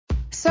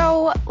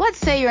So let's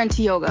say you're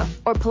into yoga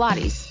or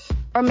Pilates,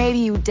 or maybe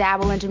you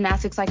dabble in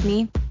gymnastics like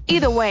me.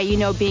 Either way, you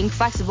know being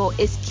flexible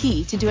is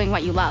key to doing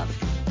what you love.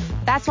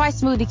 That's why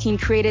Smoothie King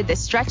created the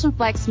Stretch and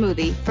Flex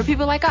smoothie for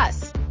people like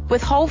us,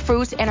 with whole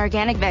fruits and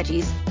organic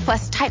veggies,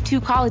 plus type 2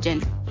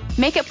 collagen.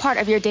 Make it part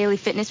of your daily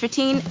fitness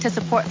routine to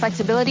support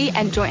flexibility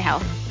and joint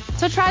health.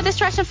 So try the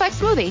Stretch and Flex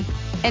smoothie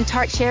in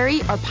tart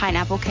cherry or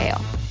pineapple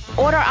kale.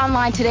 Order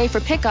online today for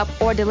pickup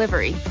or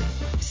delivery.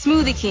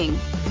 Smoothie King,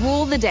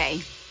 rule the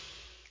day.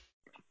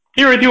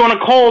 Here with you on a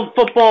cold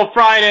football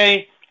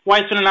Friday,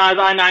 Weissman and I's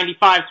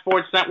I-95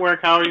 Sports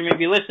Network. However you may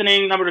be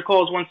listening, number to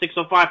call is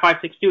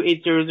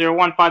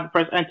 1-605-562-8001. To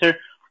press enter,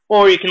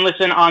 or you can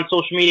listen on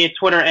social media,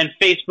 Twitter and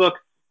Facebook.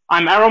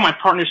 I'm Errol. My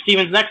partner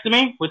Steven's next to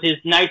me with his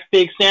nice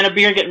big Santa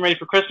beer, getting ready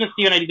for Christmas.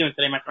 Steven, how are you doing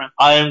today, my friend?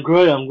 I am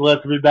great. I'm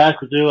glad to be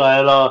back with you. I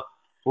had a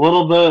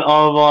little bit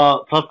of a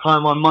tough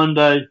time on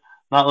Monday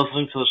not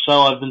listening to the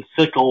show. I've been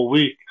sick all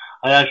week.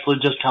 I actually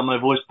just got my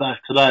voice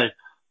back today.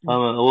 I'm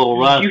a little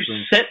raspy.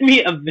 You sent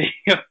me a video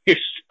of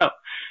yourself.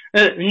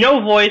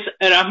 No voice,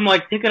 and I'm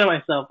like thinking to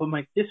myself, I'm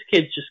like, this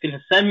kid's just going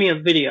to send me a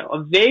video,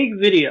 a vague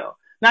video.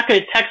 Not going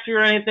to text you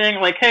or anything.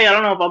 Like, hey, I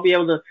don't know if I'll be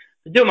able to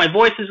do it. My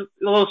voice is a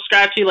little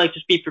scratchy, like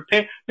just be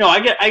prepared. No, I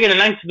get a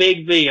nice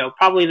vague video,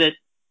 probably that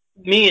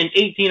me and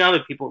 18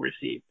 other people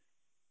received.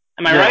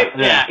 Am I right?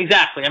 Yeah,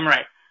 exactly. I'm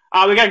right.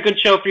 We got a good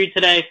show for you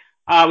today.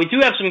 We do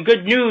have some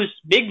good news,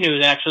 big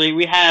news actually.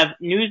 We have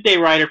Newsday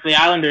writer for the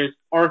Islanders,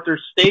 Arthur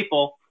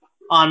Staple,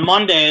 on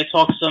Monday to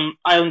talk some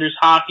Islanders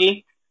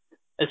hockey,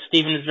 as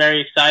Steven is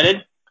very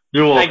excited.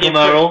 You're welcome,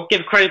 Errol.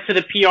 Give credit to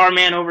the PR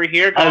man over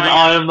here. As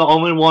I am the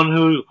only one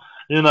who,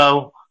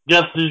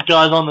 gets these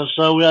guys on the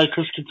show. We had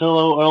Chris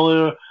Cotillo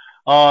earlier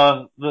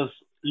this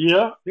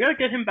year. We got to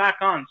get him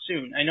back on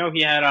soon. I know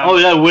he had... How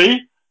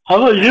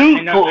about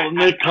you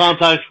make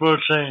contact for a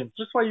change?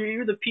 Just why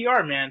you're the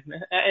PR man.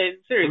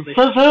 Seriously.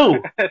 Says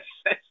who?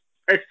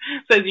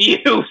 Says you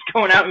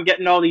going out and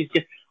getting all these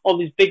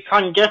big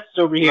time guests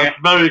over here. That's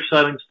very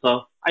exciting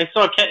stuff. I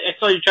saw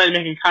you try to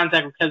make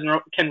contact with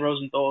Ken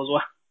Rosenthal as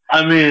well.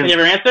 I mean, did you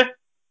ever answer?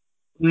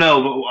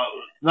 No, but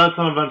that's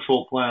an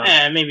eventual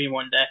plan. Maybe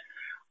one day.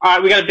 All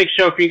right, we got a big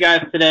show for you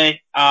guys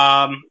today.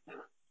 A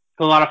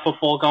lot of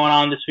football going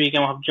on this week,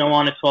 and we'll have Joe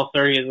on at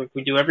 12:30 as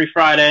we do every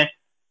Friday.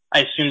 I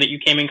assume that you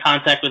came in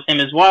contact with him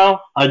as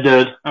well. I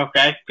did.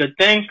 Okay, good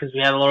thing, because we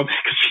had a little bit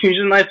of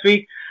confusion last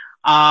week.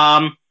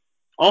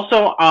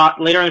 Also,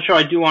 later in the show,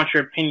 I do want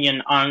your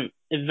opinion on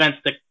events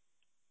that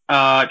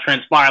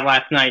transpired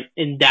last night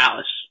in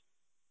Dallas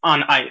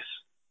on ice.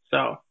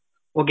 So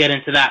we'll get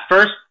into that.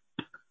 First,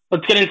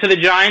 let's get into the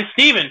Giants.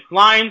 Steven,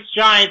 Lions,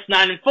 Giants,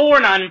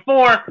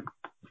 9-4.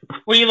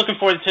 What are you looking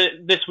forward to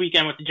this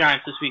weekend with the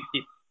Giants this week,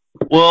 Steve?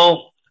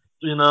 Well,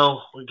 we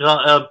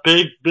got a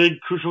big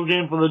crucial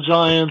game for the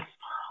Giants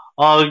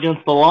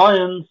against the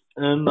Lions,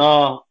 and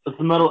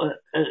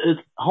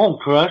it's home,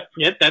 correct?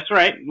 Yep, that's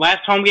right.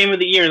 Last home game of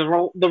the year.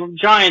 The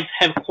Giants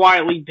have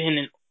quietly been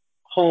in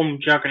home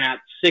juggernaut,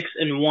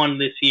 6-1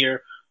 this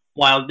year,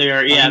 while they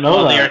are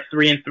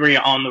 3-3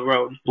 on the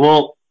road.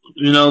 Well,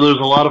 there's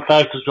a lot of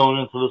factors going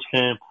into this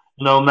game.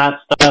 Matt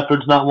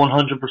Stafford's not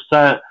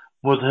 100%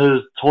 with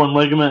his torn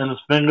ligament in his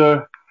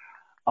finger.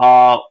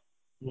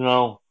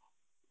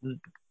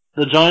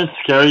 The Giants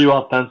scare you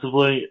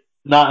offensively,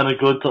 not in a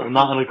good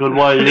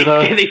way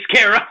either. They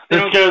scare us. They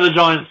scare the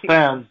Giants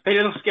fans. They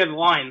don't scare the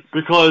Lions.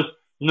 Because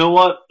you know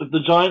what? If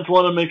the Giants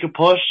want to make a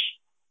push,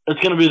 it's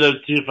going to be their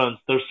defense.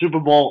 Their Super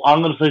Bowl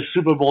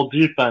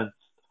defense.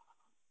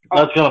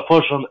 That's going to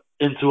push them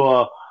into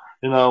a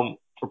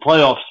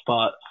playoff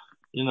spot.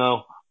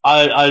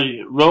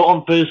 I wrote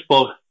on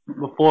Facebook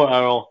before,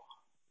 Errol,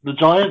 the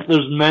Giants,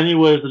 there's many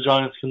ways the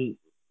Giants can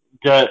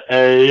get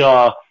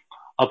a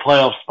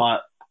playoff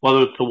spot,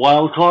 whether it's the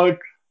wild card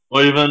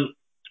or even,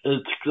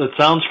 it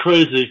sounds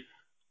crazy,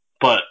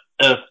 but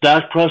if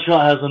Dak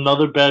Prescott has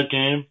another bad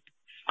game,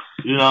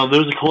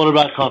 there's a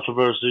quarterback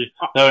controversy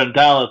there in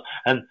Dallas,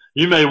 and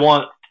you may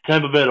want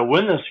Tampa Bay to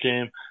win this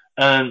game,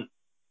 and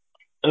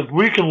if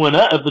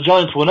the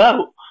Giants win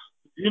out,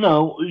 you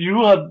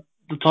have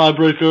the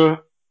tiebreaker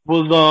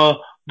with the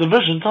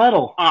division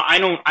title. I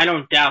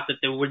don't doubt that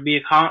there would be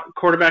a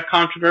quarterback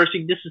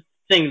controversy. This is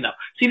the thing, though.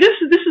 See, this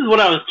is what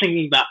I was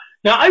thinking about.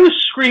 Now, I was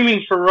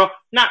screaming for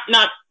not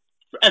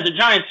as a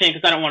Giants fan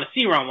because I don't want to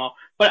see Romo,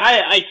 but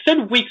I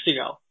said weeks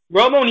ago,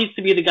 Romo needs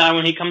to be the guy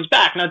when he comes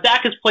back. Now,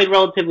 Dak has played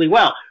relatively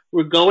well.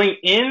 We're going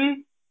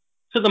into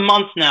the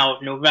months now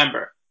of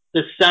November,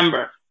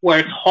 December, where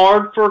it's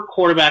hard for a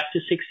quarterback to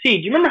succeed.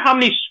 Do you remember how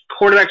many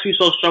quarterbacks we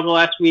saw struggle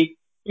last week?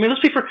 I mean,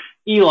 let's speak for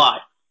Eli,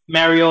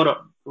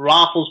 Mariota,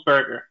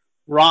 Roethlisberger,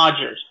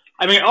 Rodgers.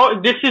 I mean,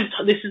 this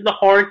is the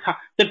hard time.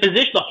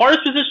 The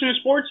hardest position in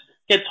sports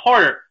gets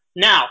harder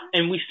now,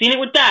 and we've seen it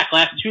with Dak.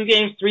 Last 2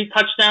 games, 3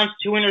 touchdowns,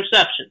 2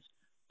 interceptions.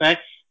 Right?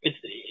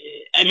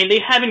 They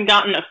haven't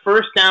gotten a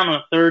first down on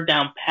a third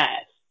down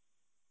pass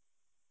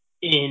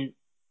in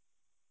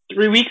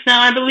 3 weeks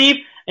now, I believe,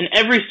 and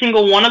every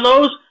single one of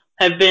those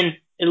have been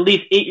at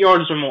least 8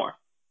 yards or more.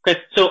 Okay,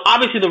 so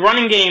obviously the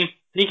running game,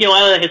 Ezekiel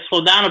Elliott has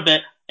slowed down a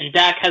bit, and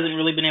Dak hasn't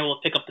really been able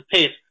to pick up the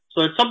pace.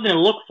 So it's something to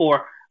look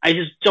for. I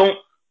just don't.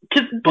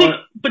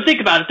 But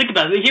think about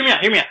it. Hear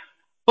me out.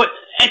 But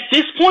at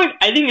this point,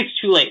 I think it's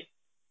too late.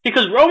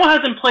 Because Romo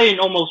hasn't played in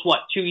almost,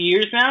 2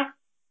 years now?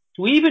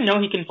 Do we even know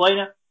he can play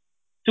now?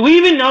 Do we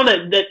even know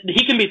that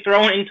he can be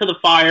thrown into the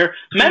fire?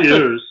 2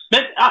 years.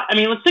 I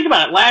mean, let's think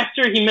about it. Last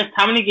year, he missed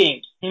how many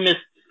games? He missed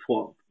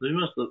 12.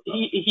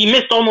 He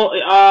missed almost,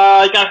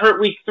 got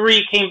hurt week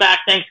 3, came back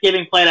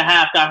Thanksgiving, played a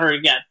half, got hurt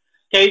again.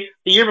 Okay?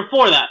 The year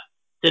before that,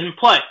 didn't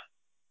play.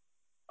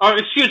 Or,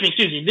 excuse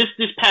me,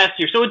 this past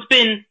year. So it's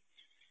been,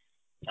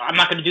 I'm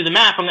not going to do the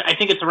math, I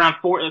think it's around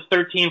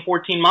 13,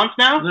 14 months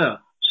now. Yeah.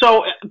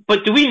 So,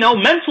 but do we know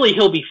mentally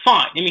he'll be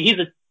fine? I mean, he's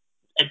a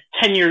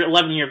 10-year,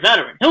 11-year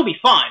veteran. He'll be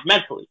fine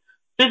mentally.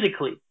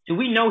 Physically, do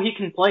we know he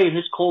can play in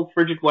this cold,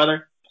 frigid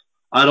weather?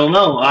 I don't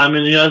know. I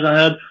mean, he hasn't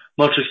had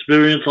much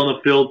experience on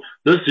the field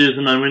this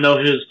season, and we know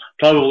he's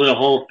probably a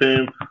Hall of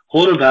Fame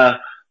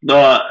quarterback,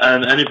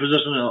 and any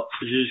position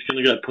he's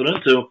going to get put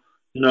into,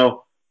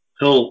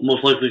 he'll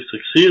most likely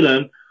succeed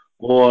in,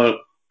 or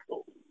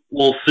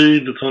we'll see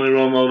the Tony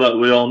Romo that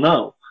we all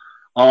know.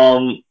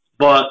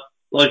 But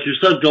like you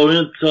said, going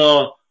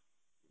into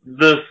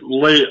this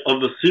late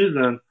of the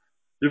season,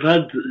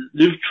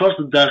 you've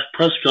trusted Dak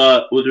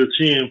Prescott with your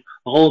team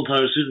the whole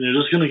entire season.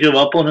 You're just going to give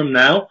up on him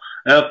now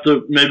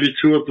after maybe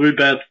 2 or 3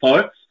 bad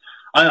starts?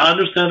 I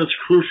understand it's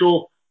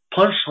crucial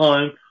punch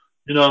time.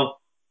 You're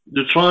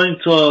trying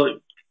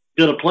to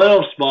get a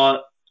playoff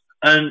spot,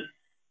 and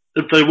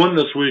if they win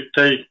this week,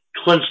 they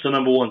clinch the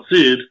number 1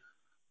 seed.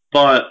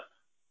 But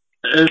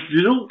if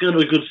you don't get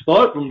a good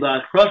start from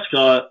Dak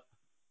Prescott,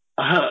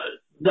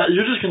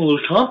 you're just going to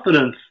lose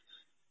confidence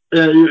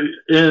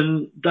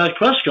in Dak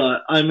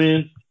Prescott. I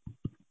mean,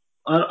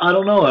 I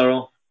don't know,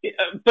 Errol.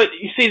 But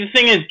you see, the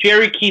thing is,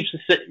 Jerry keeps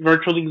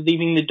virtually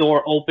leaving the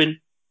door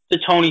open to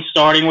Tony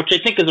starting, which I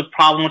think is a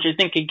problem, which I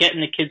think could get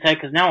in the kid's head,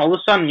 because now all of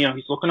a sudden,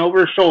 he's looking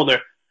over his shoulder.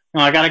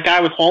 I got a guy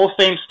with Hall of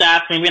Fame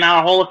stats, maybe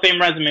not a Hall of Fame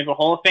resume, but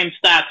Hall of Fame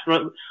stats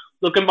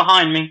looking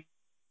behind me.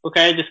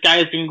 Okay, this guy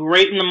has been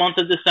great in the month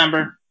of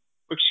December.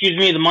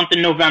 The month of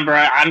November.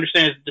 I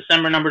understand his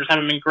December numbers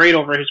haven't been great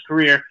over his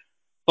career,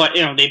 but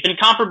they've been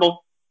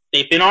comparable.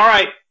 They've been all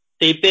right.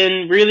 They've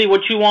been really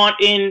what you want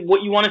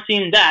to see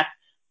in Dak.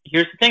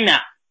 Here's the thing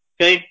now.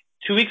 Okay,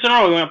 2 weeks in a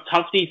row we went up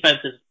tough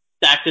defenses.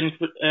 Dak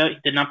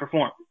did not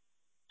perform.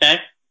 Okay,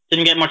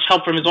 didn't get much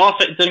help from his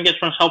offense. Didn't get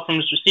much help from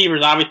his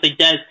receivers. Obviously,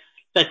 Dez,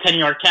 that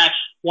 10-yard catch,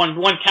 one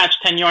catch,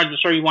 10 yards. I'm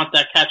sure you want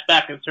that catch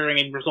back, considering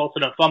it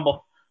resulted in a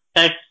fumble.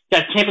 Okay,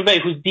 got Tampa Bay,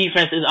 whose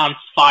defense is on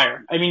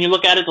fire. I mean, you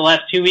look at it the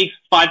last 2 weeks: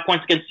 5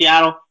 points against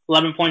Seattle,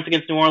 11 points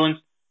against New Orleans.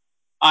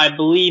 I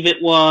believe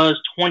it was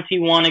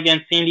 21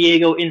 against San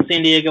Diego in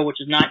San Diego, which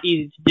is not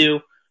easy to do.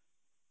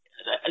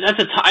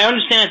 I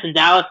understand it's in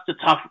Dallas.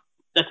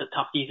 That's a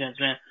tough defense,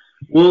 man.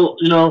 Well,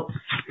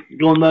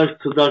 going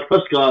back to Dak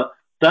Prescott,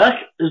 Dak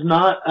is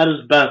not at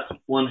his best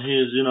when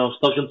he's,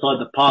 stuck inside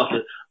the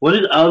pocket. When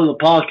he's out of the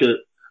pocket,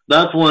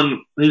 that's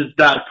when he's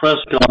Dak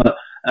Prescott,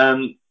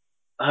 and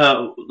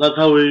that's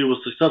how he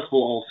was successful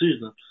all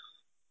season.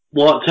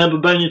 What Tampa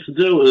Bay needs to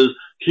do is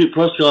keep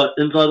Prescott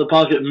inside the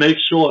pocket, make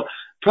sure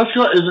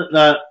Prescott isn't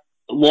that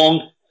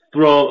long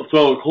throw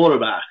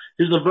quarterback.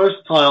 He's a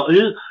versatile.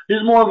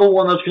 He's more of a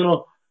one that's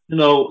gonna,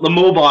 the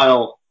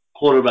mobile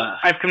quarterback.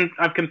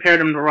 I've compared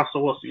him to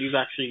Russell Wilson.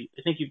 I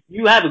think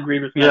you have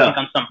agreed with me. Yeah. I think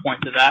on some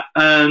point to that.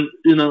 And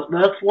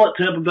that's what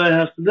Tampa Bay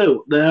has to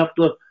do.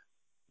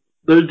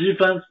 Their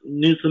defense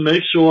needs to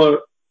make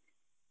sure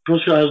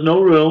Prescott has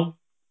no room.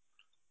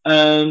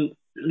 And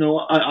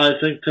I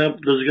think there's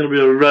going to be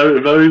a very,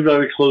 very,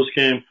 very close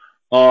game.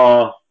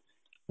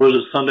 Was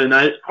it Sunday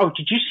night? Oh,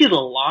 did you see the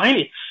line?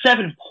 It's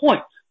 7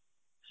 points.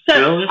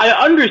 7. Really? I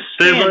understand.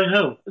 Favoring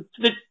who?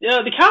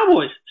 The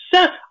Cowboys.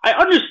 7. I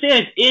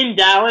understand it's in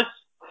Dallas,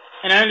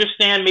 and I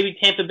understand maybe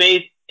Tampa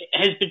Bay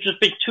has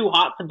just been too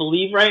hot to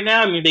believe right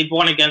now. I mean, they've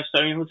won against.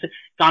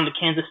 Gone to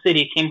Kansas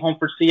City, came home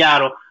for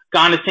Seattle,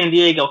 gone to San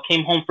Diego,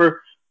 came home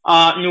for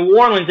New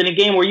Orleans in a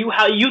game where you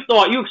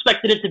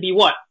expected it to be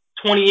what,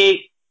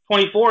 28-24,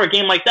 a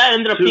game like that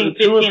ended up being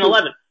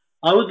 15-11.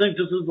 I would think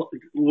this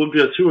would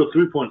be a 2 or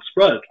 3 point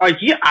spread.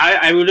 Yeah,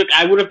 I would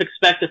have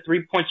expected a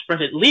 3 point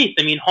spread at least.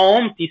 I mean,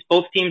 home,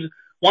 both teams,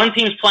 one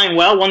team's playing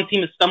well, one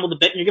team has stumbled a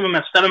bit, and you're giving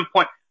them a 7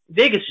 point.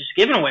 Vegas is just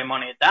giving away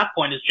money at that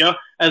point,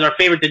 as our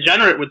favorite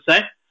degenerate would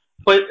say.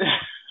 But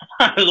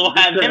we'll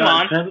have him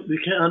on. You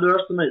can't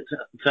underestimate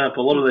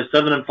Tampa. What are they,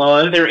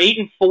 7-5? They're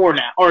 8-4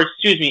 now, or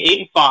excuse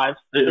me, 8-5.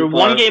 They're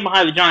 1 game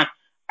behind the Giants.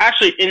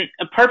 Actually, in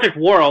a perfect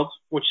world,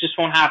 which just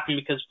won't happen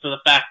because for the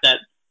fact that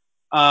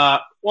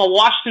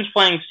Washington's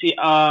playing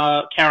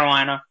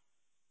Carolina,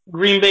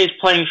 Green Bay's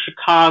playing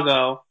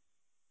Chicago,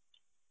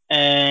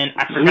 and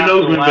I forgot. We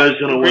know Green Bay's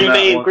going to win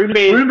that one.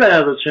 Green Bay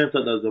has a chance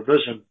at the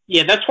division.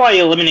 Yeah, that's why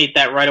you eliminate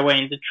that right away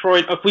in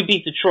Detroit. If we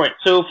beat Detroit,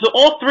 so if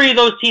all 3 of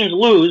those teams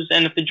lose,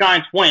 and if the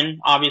Giants win,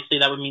 obviously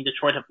that would mean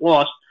Detroit have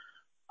lost.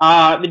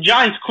 The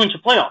Giants clinch a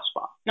playoff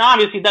spot. Now,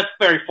 obviously that's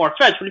very far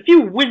fetched, but if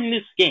you win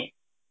this game,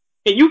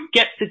 you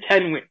get to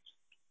 10 wins.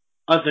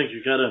 I think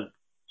you get in.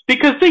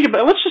 Because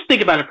let's just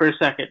think about it for a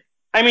second.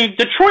 I mean,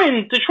 Detroit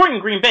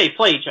and Green Bay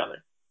play each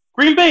other.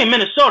 Green Bay and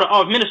Minnesota.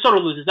 Oh, if Minnesota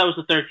loses, that was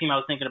the third team I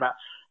was thinking about.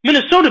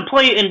 Minnesota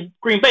and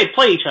Green Bay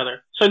play each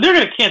other, so they're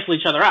going to cancel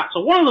each other out. So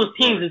one of those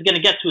teams is going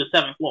to get to a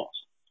 7th loss.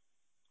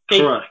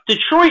 Okay? Correct.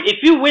 Detroit,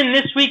 if you win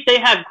this week, they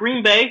have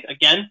Green Bay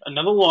again,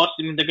 another loss.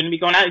 I mean, they're going to be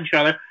going at each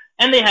other,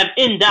 and they have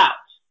in Dallas,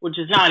 which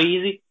is not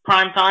easy.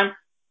 Prime time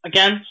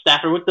again.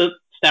 Stafford with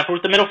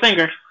the middle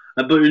finger.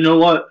 But you know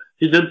what?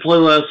 He did play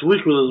last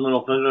week with his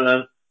middle finger,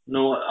 and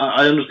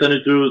I understand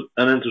he threw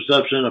an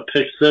interception, a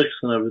pick six,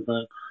 and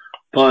everything.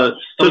 But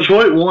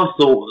Detroit's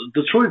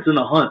in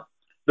the hunt.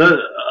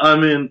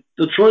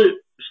 Detroit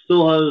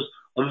still has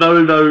a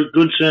very, very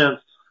good chance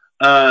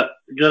at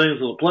getting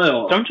into the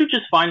playoffs. Don't you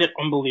just find it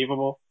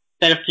unbelievable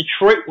that if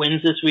Detroit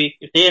wins this week,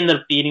 if they end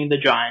up beating the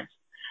Giants,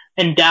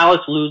 and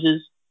Dallas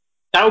loses,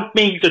 that would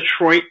make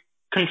Detroit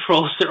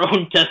controls their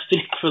own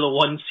destiny for the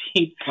 1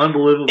 seed.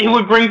 Unbelievable. It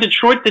would bring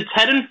Detroit to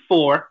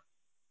 10-4.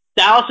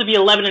 Dallas would be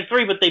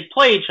 11-3, but they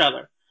play each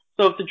other.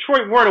 So if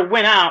Detroit were to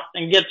win out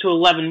and get to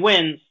 11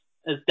 wins,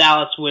 as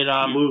Dallas would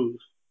lose.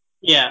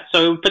 Yeah,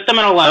 so it would put them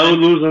at 11. I would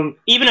lose them.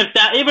 Even if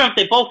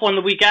they both won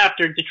the week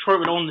after, Detroit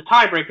would own the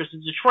tiebreaker, so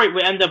Detroit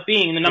would end up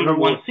being the number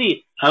 1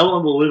 seed. How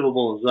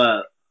unbelievable is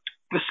that?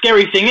 The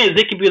scary thing is,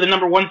 they could be the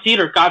number 1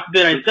 seed, or God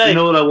forbid I say, you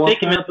know what I want they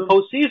can miss the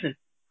postseason.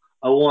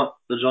 I want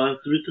the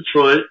Giants to beat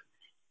Detroit.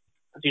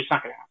 It's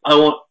not going to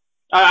happen.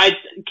 I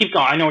keep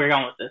going. I know where you're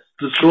going with this.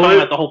 Detroit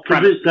about the whole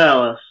premise to beat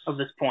Dallas of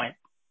this point.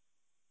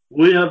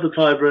 We have the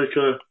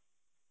tiebreaker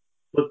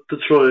with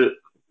Detroit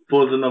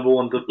for the number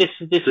 1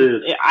 seed.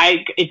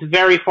 It's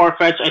very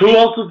far-fetched. Who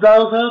else does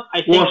Dallas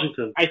have?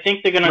 Washington. I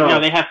think they're going to, no,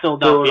 they have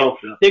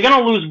Philadelphia. They're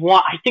going to lose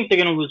one. I think they're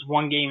going to lose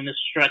one game in this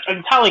stretch.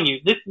 I'm telling you,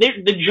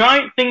 the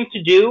giant thing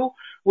to do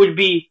would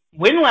be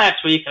win last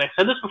week, and I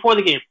said this before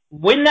the game,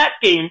 win that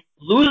game,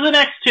 lose the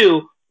next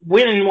 2,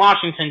 win in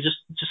Washington, just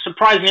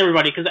surprising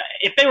everybody. Because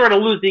if they were to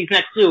lose these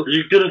next 2,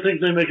 you're gonna think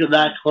they make it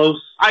that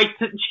close?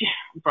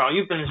 Bro,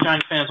 you've been a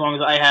Giants fan as long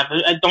as I have.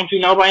 Don't you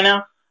know by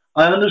now?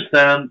 I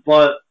understand,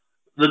 but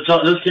this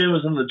game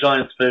is in the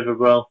Giants' favor,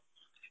 bro.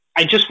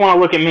 I just want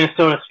to look at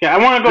Minnesota's schedule.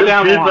 I want to go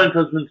down the line. This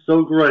defense has been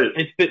so great.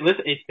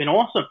 It's been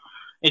awesome.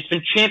 It's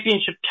been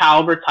championship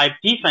caliber type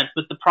defense,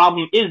 but the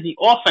problem is the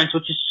offense,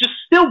 which is just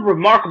still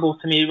remarkable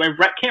to me.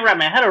 I can't wrap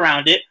my head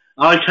around it.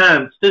 I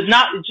can. They're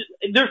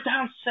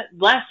down.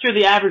 Last year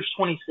they averaged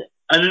 26.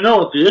 And you know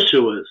what the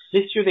issue is?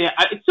 This year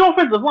it's the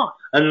offensive line.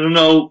 And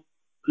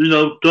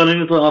going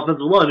into the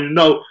offensive line,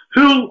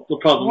 who the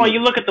problem is. Well, you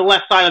look at the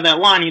left side of that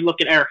line, you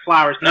look at Eric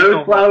Flowers.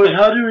 Eric Flowers,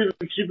 how do you even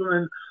keep him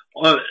in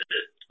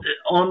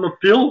on the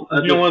field?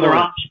 There's no other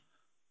option.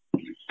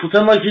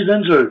 Pretend like he's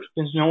injured.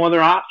 There's no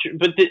other option.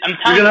 But I'm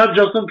telling you, you're gonna have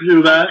Justin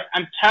Pugh back.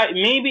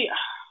 Maybe.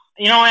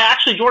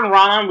 Actually, Jordan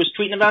Ron was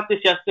tweeting about this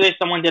yesterday.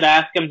 Someone did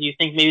ask him, do you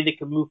think maybe they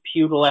could move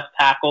Pugh to left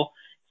tackle?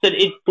 But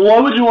why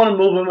would you want to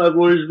move him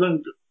where he's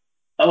been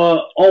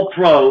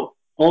all-pro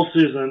all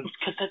season?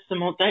 Because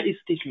that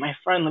is my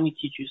friend, let me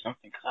teach you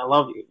something, because I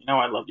love you. You know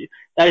I love you.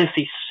 That is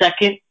the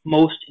second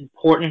most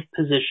important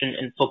position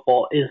in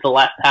football, is the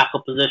left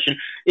tackle position,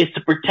 is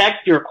to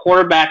protect your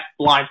quarterback's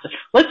blind side.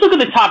 Let's look at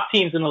the top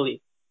teams in the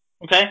league,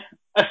 okay?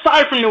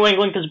 Aside from New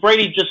England, because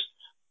Brady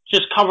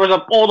just covers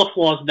up all the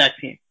flaws of that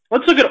team.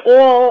 Let's look at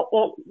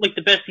all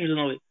the best teams in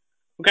the league.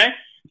 Okay?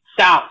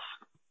 South.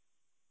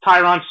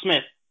 Tyron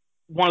Smith.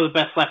 One of the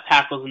best left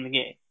tackles in the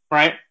game.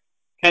 Right?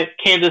 Okay?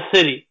 Kansas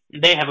City.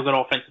 They have a good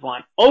offensive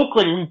line.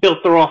 Oakland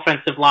built their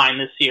offensive line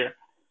this year.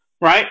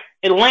 Right?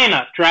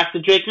 Atlanta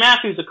drafted Jake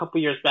Matthews a couple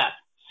years back.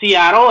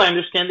 Seattle, I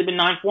understand they've been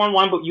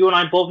 9-4-1, but you and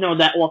I both know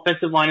that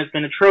offensive line has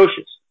been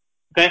atrocious.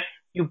 Okay?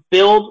 You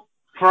build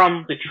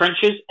from the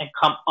trenches and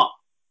come up.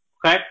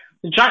 Okay?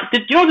 Do you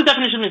know what the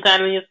definition of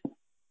insanity is?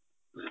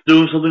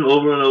 Doing something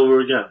over and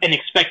over again. And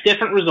expect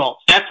different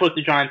results. That's what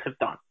the Giants have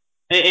done.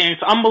 And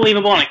it's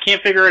unbelievable, and I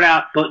can't figure it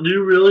out. But do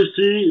you really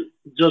see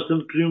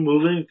Justin Pugh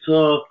moving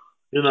to,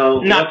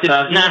 not this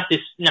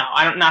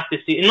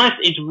season. Unless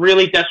it's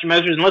really desperate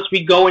measures, unless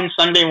we go in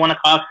Sunday 1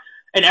 o'clock,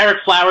 and Eric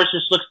Flowers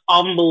just looks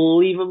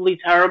unbelievably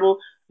terrible,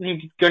 you're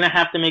going to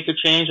have to make a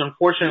change.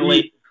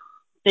 Unfortunately,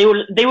 they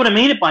would have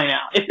made it by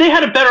now. If they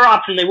had a better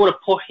option, they would have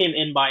put him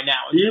in by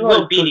now. He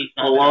took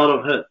a lot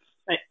of hits.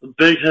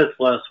 Big hits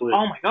last week.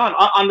 Oh my God!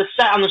 On the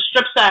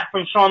strip sack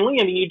from Sean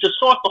Lee, I mean, you just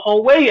saw it the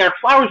whole way. Eric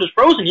Flowers was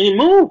frozen. He didn't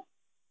move.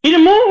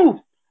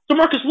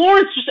 DeMarcus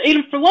Lawrence just ate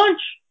him for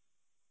lunch.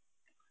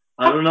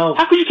 I don't know.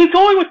 How could you keep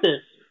going with this?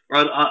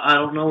 I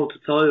don't know what to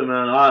tell you,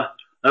 man.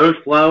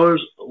 Eric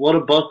Flowers, what a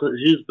bust that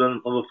he's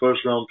been of a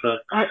first-round pick.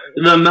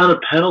 And the amount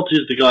of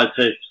penalties the guy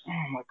takes.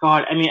 Oh my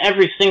God! I mean,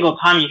 every single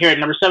time you hear it,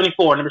 number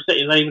 74, is that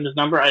even his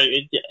number? I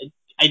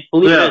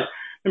believe it is.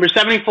 Number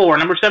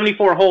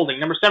 74 holding.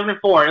 Number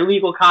 74,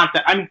 illegal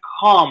contact. I mean,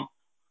 come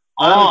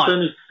on. I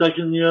understand his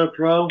second year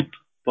pro,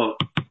 but,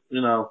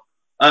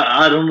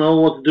 I don't know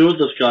what to do with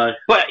this guy.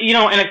 But, and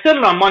I said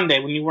it on Monday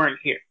when you weren't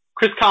here.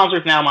 Chris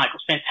Collinsworth, now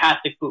Michaels,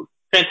 fantastic booth.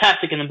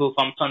 Fantastic in the booth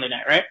on Sunday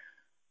night, right?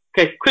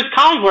 Okay, Chris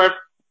Collinsworth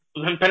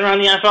has been around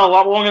the NFL a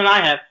lot longer than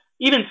I have.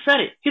 even said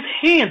it. His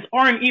hands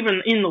aren't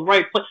even in the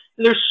right place.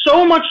 They're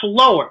so much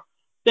lower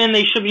than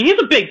they should be.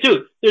 He's a big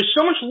dude. They're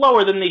so much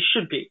lower than they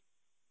should be.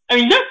 I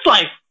mean, that's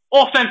like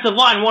offensive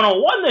line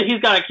 101 that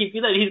he's got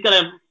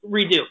to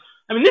redo.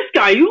 I mean, this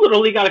guy, you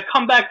literally got to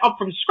come back up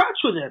from scratch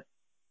with him.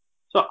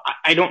 So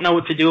I don't know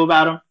what to do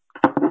about him.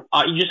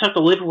 You just have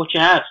to live with what you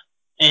have.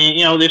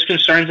 And, there's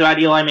concerns about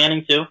Eli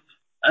Manning, too.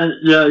 And,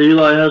 yeah,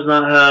 Eli has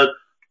not had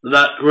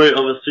that great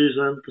of a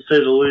season, to say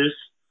the least.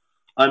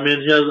 I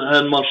mean, he hasn't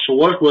had much to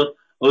work with.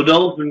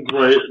 Odell's been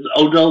great.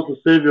 Odell's the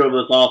savior of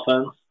this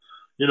offense.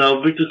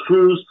 Victor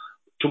Cruz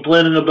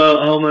complaining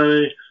about how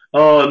many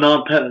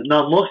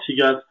non-looks he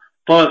gets.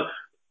 But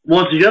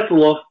once he gets the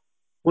look,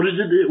 what does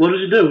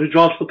he do? He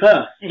drops the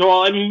pass.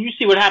 Well, I mean, you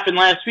see what happened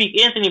last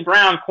week. Anthony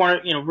Brown,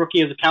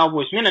 rookie of the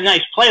Cowboys, made a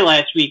nice play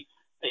last week.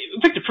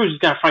 Victor Cruz has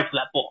got to fight for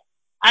that ball.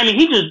 I mean,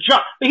 he just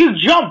jumped. He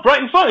jumped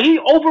right in front of him. He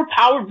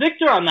overpowered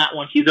Victor on that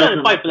one. He's got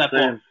to fight for that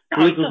ball.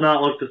 Cruz does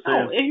not look the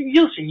same.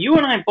 Listen, you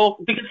and I both,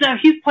 because now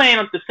he's playing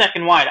up the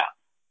second wideout.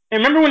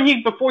 And remember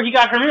before he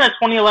got hurt in that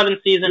 2011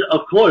 season? Yeah,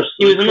 of course.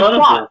 He was in the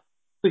slot.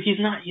 But he's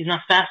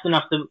not fast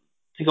enough to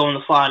go in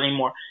the slot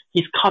anymore.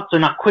 His cuts are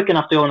not quick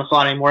enough to go in the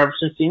slot anymore ever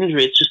since the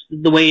injury. It's just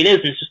the way it is,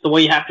 and it's just the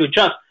way you have to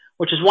adjust,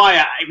 which is why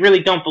I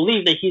really don't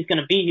believe that he's going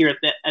to be here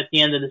at the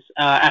end of this,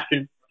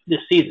 after this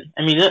season.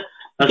 I mean,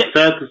 that's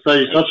sad to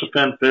say. He's such a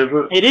fan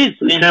favorite. It is.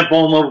 You can't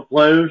fall in love with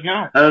players,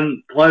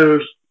 and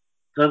players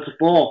tend to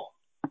fall.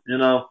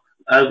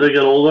 As they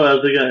get older,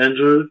 as they get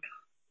injured,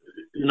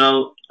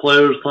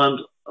 players tend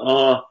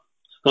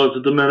start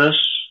to diminish,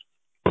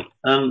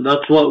 and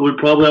that's what we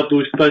probably have to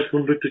expect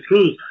from Victor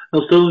Cruz.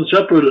 Now, Sterling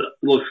Shepard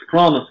looks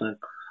promising.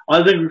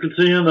 I think we could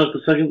see him as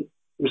the second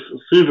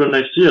receiver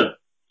next year.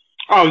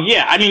 Oh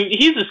yeah, I mean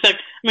he's the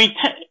second. I mean,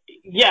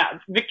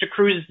 Victor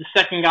Cruz is the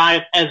second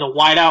guy as a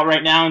wideout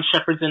right now, and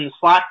Shepard's in the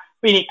slot.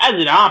 Meaning as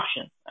an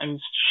option. I mean,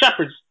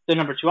 Shepard's the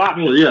number 2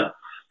 option. Well, yeah,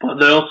 but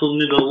they also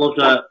need to look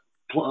at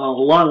a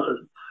lot of.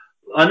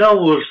 I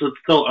know we're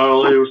still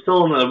early. We're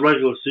still in the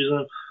regular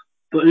season,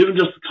 but even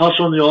just a touch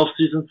on the off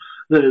season,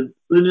 they need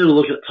to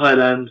look at tight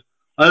end.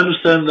 I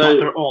understand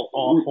they're all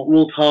awful.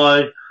 Will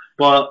tie,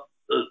 but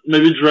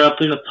maybe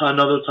drafting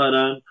another tight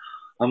end.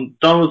 I'm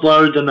done with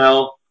Larry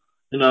Donnell.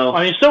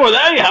 I mean, so are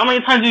they. How many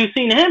times have you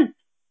seen him?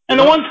 And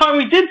the one time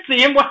we did see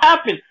him, what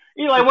happened?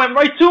 Eli went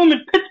right to him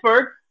in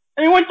Pittsburgh,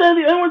 and he went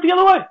the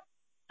other way.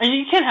 And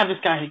you can't have this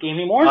guy in the game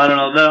anymore. I don't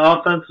know. Their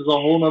offense is a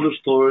whole other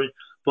story,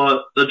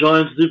 but the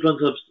Giants'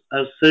 defense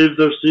has saved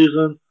their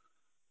season.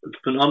 It's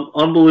been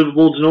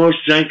unbelievable. Janoris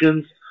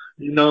Jenkins,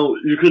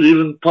 you could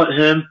even put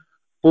him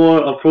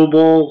for a Pro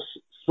Bowl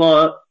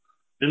slot.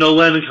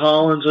 Landon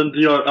Collins and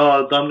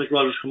Dominic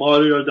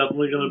Rodgers-Cromartie are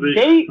definitely going to be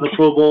in the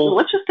Pro Bowl.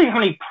 Let's just think how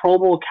many Pro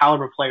Bowl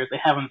caliber players they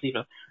have on the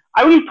defense.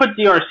 I wouldn't put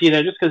DRC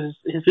there just because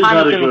he's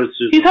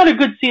had a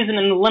good season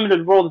in the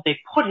limited role that they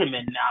put him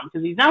in now,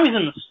 because he's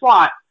in the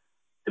slot.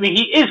 I mean,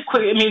 he is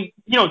quick. I mean,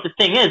 the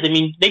thing is,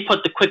 they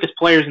put the quickest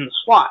players in the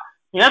slot.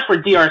 I mean, that's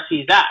where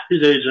DRC is at.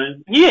 He's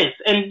aging. He is,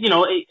 and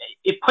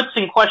it puts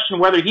in question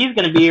whether he's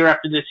going to be here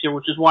after this year,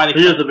 which is why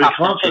he has a big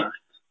contract.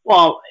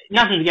 Well,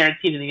 nothing's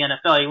guaranteed in the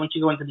NFL. Once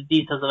you go into the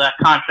details of that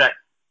contract,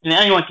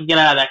 anyone can get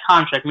out of that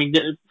contract. I mean,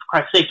 for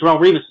Christ's sake, Darrelle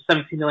Revis is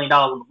 $17 million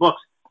in the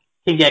books.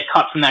 Can get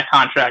cut from that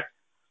contract.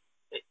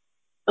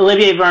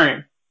 Olivier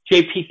Vernon,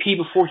 JPP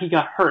before he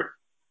got hurt.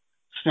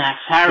 Snacks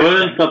Harrison.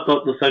 Vernon stepped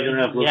up the second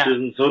half of the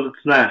season, so did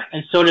Snacks.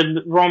 And so did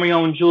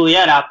Romeo and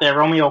Juliet out there,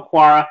 Romeo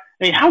Okwara.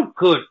 I mean, how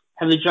good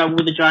were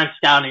the Giants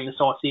scouting this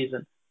all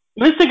season?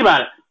 Let's think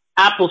about it.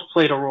 Apple's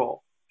played a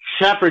role.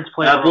 Shepard's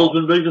played a role. Apple's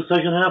been big the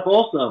second half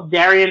also.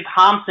 Darian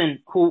Thompson,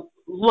 who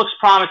looks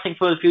promising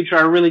for the future,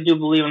 I really do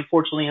believe,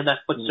 unfortunately, had that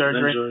foot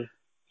surgery. Injury.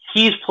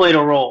 He's played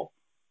a role.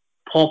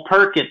 Paul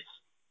Perkins,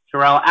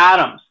 Jarrell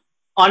Adams,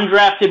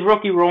 undrafted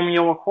rookie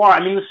Romeo Okwara. I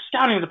mean, the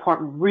scouting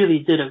department really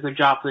did a good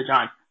job for the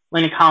Giants.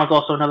 Landon Collins,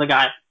 also another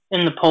guy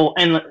in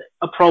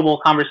a Pro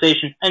Bowl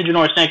conversation, and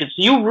Janoris Jenkins.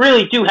 So you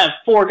really do have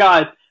 4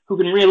 guys who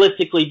can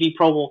realistically be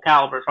Pro Bowl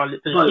caliber for the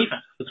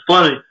defense. It's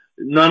funny.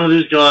 None of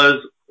these guys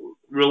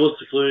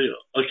realistically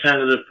are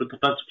candidate for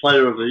Defensive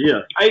Player of the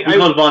Year.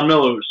 Because Von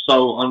Miller is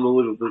so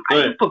unbelievably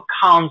great. I put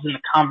Collins in the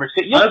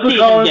conversation. I put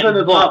Collins in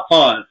the top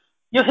 5.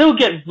 He'll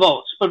get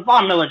votes, but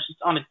Von Miller's just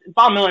on it.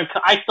 Von Miller,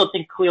 I still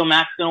think Khalil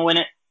Mack's going to win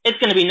it. It's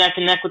going to be neck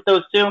and neck with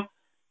those two,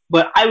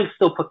 but I would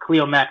still put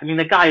Khalil Mack. I mean,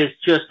 the guy is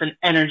just an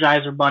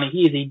energizer bunny.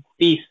 He is a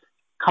beast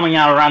coming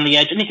out around the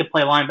edge, and he can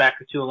play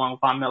linebacker too along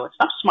with Von Miller.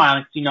 Stop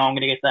smiling because I'm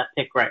going to get that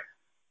pick right.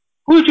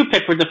 Who did you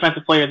pick for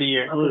Defensive Player of the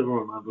Year? I don't even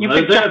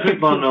remember. I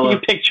picked Von Miller. You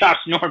picked Josh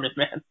Norman,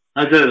 man.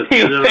 I did.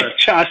 You picked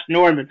Josh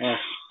Norman. Yeah.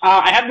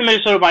 I have the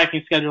Minnesota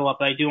Vikings schedule up,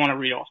 but I do want to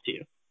read off to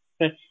you.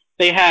 Okay?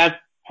 They have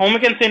home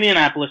against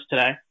Indianapolis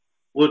today.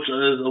 Which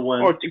is a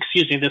win. Or,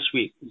 this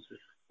week.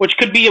 Which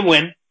could be a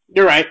win.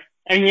 You're right.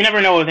 I mean, you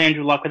never know with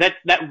Andrew Luck, but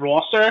that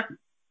roster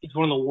is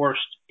one of the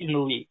worst in the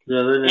league.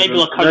 Yeah, they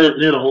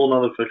need a whole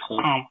other fix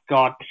on. Oh,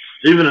 God.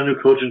 Even a new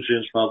coaching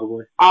change,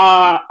 probably.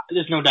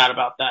 There's no doubt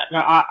about that.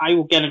 I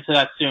will get into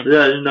that soon.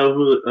 Yeah,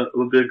 who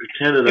would be a good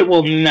candidate. It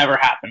will never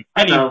happen.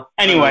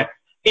 Anyway,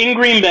 in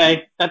Green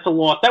Bay. That's a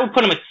loss. That would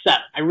put them at 7.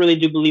 I really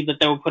do believe that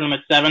would put them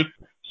at 7.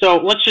 So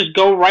let's just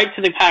go right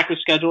to the Packers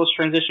schedule. Let's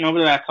transition over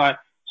to that side.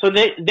 So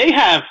they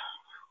have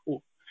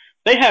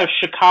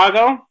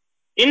Chicago.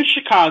 In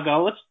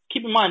Chicago, let's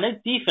keep in mind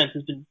that defense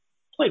has been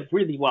played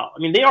really well. I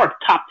mean, they are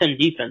top 10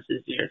 defense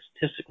this year,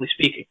 statistically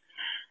speaking.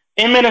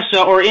 In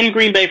Minnesota, or in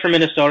Green Bay for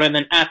Minnesota, and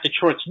then at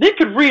Detroit. So they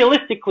could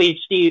realistically,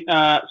 Steven,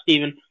 I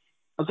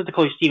was going to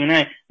call you Stephen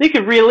A. They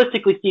could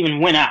realistically, Steven,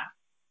 win out.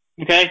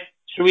 Okay?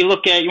 Should we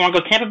look at, you want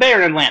to go Tampa Bay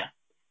or Atlanta?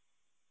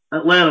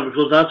 Atlanta,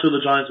 because that's who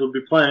the Giants would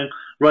be playing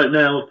right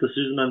now if the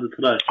season ended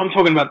today. I'm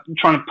talking about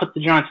trying to put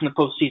the Giants in the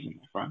postseason,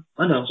 my friend.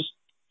 I know. Just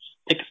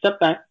take a step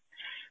back.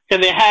 So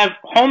they have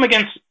home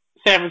against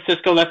San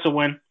Francisco. That's a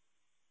win.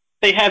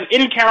 They have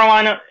in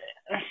Carolina.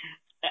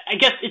 I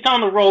guess it's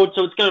on the road,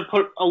 so it's going to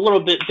put a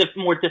little bit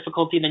more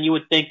difficulty than you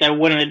would think that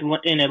would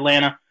in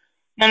Atlanta.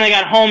 Then they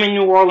got home in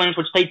New Orleans,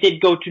 which they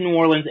did go to New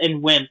Orleans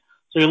and win.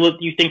 So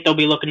you think they'll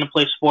be looking to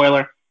play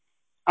spoiler.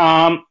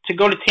 To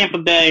go to Tampa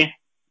Bay,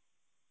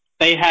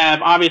 they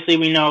have, obviously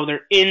we know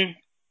they're in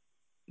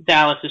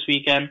Dallas this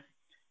weekend.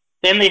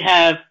 Then they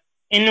have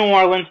in New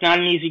Orleans, not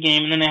an easy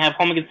game, and then they have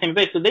home against Tampa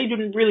Bay. So they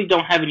really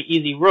don't have an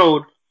easy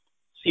road.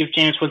 See if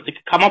James Winston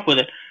could come up with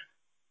it.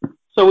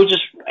 So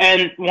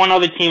and one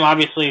other team,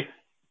 obviously,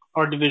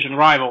 our division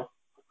rival,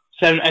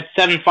 at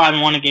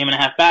 7-5-1, a game and a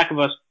half back of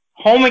us.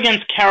 Home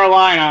against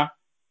Carolina,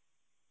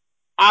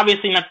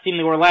 obviously not the team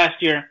they were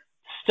last year,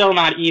 still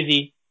not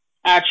easy.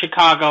 At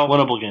Chicago.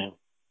 Winnable game.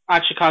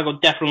 At Chicago,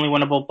 definitely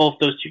winnable, both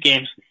those two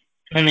games.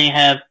 And they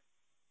have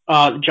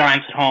the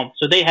Giants at home.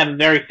 So they have a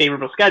very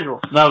favorable schedule.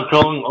 Now,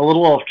 going a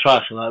little off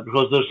track on that,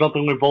 because there's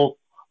something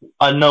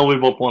I know we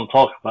both want to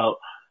talk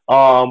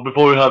about.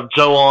 Before we have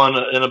Joe on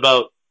in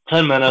about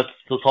 10 minutes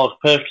to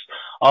talk picks.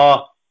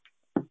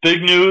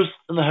 Big news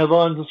in the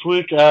headlines this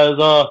week as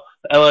the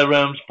LA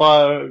Rams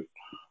fired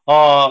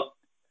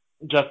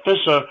Jeff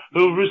Fisher,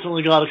 who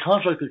recently got a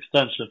contract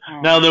extension.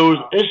 Now, there was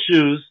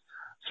issues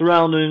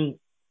surrounding,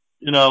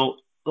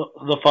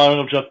 the firing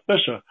of Jeff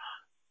Fisher.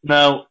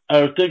 Now,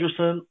 Eric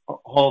Dickerson,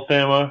 Hall of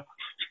Famer,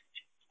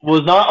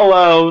 was not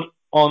allowed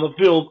on the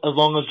field as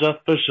long as Jeff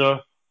Fisher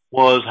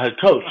was head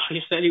coach.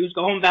 He said he was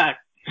going back.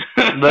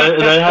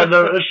 they had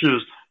their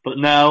issues. But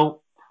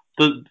now,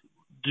 do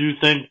you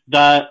think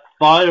that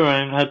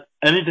firing had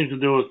anything to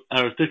do with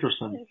Eric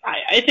Dickerson?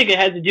 I think it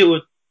had to do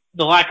with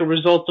the lack of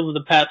results over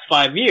the past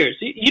 5 years.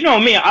 You know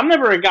me, I'm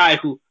not a guy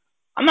who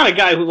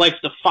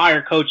likes to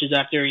fire coaches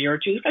after a year or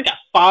two. I got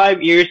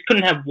 5 years,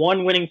 couldn't have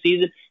one winning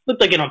season.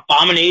 Looked like an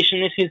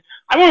abomination this season.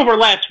 I went over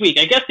last week.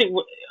 I guess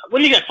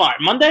when did you get fired?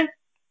 Monday?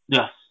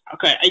 Yes.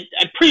 Okay,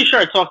 I'm pretty sure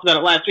I talked about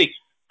it last week.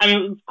 I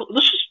mean,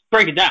 let's just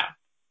break it down.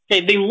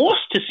 Okay, they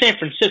lost to San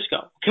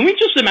Francisco. Can we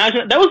just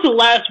imagine that was the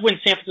last win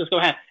San Francisco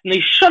had, and they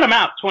shut them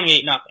out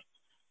 28-0.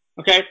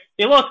 Okay,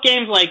 they lost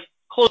games like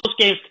close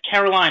games to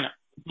Carolina,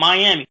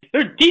 Miami.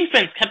 Their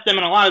defense kept them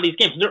in a lot of these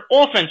games. Their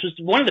offense was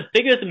one of the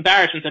biggest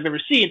embarrassments I've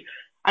ever seen.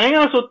 And I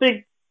also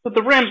think that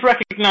the Rams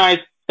recognize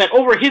that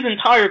over his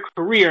entire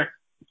career,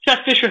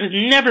 Jeff Fisher has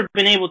never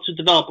been able to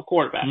develop a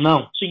quarterback.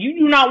 No. So you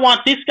do not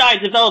want this guy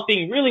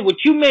developing really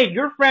what you made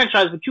your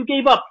franchise, what you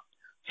gave up,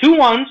 2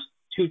 1s,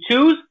 2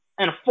 2s,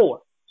 and a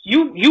 4.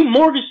 You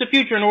mortgaged the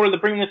future in order to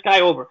bring this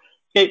guy over.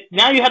 Okay,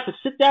 now you have to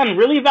sit down and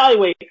really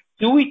evaluate,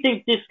 do we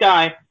think this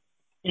guy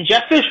and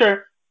Jeff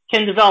Fisher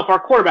can develop our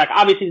quarterback?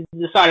 Obviously, they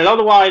decided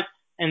otherwise,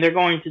 and they're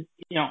going to,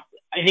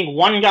 I think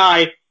one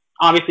guy,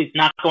 obviously it's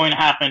not going to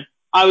happen.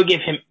 I would give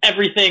him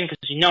everything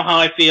because you know how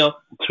I feel.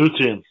 2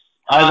 teams.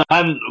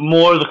 I'm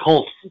more the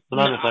Colts than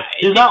anything.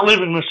 He's not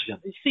leaving Michigan.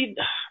 He's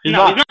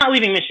not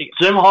leaving Michigan.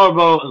 Jim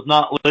Harbaugh is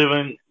not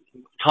leaving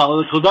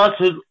college because that's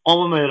his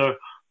alma mater.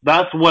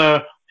 That's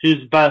where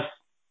he's best.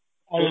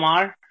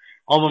 Alma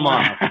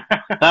mater.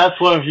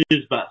 That's where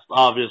he's best,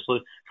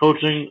 obviously,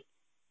 coaching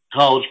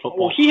college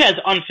football. Well, he has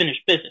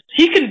unfinished business.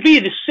 He can be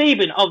the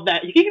Saban of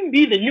that. He can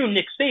be the new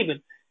Nick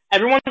Saban.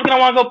 Everyone's going to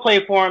want to go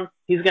play for him.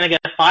 He's going to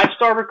get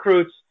 5-star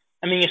recruits.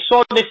 I mean, you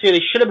saw this year.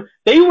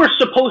 They were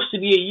supposed to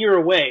be a year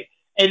away,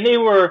 and they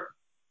were,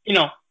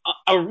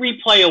 a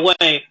replay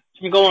away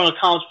from going to the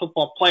college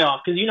football playoff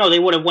because, they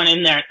would have went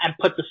in there and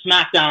put the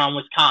smackdown on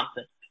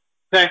Wisconsin.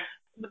 Okay?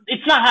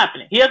 It's not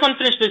happening. He has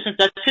unfinished business.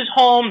 That's his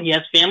home. He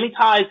has family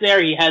ties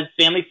there. He has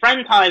family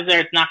friend ties there.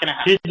 It's not going to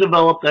happen. He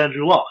developed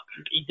Andrew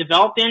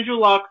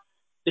Luck.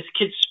 This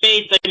kid's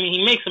face, I mean,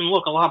 he makes him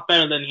look a lot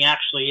better than he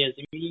actually is.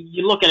 I mean,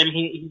 you look at him,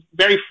 he's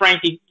very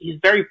frank. He's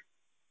very,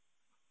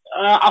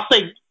 I'll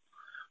say,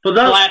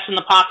 glass in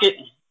the pocket.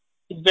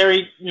 He's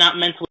very not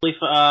mentally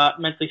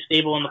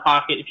stable in the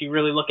pocket if you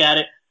really look at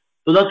it.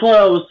 So that's why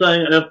I was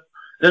saying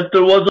if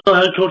there was a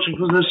head coaching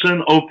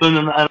position open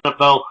in the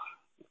NFL,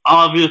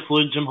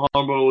 obviously Jim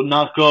Harbaugh would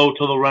not go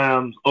to the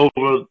Rams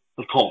over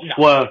the Colts,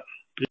 where,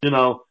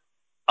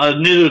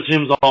 neither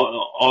teams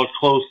are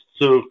close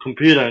to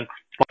competing,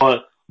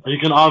 but he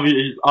can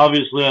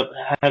obviously have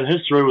had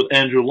history with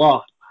Andrew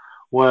Luck,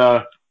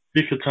 where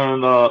he could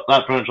turn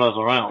that franchise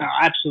around. No,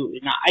 absolutely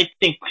not. I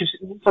think,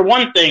 for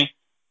one thing,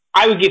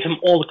 I would give him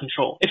all the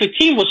control. If a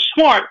team was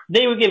smart,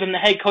 they would give him the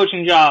head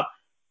coaching job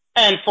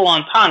and full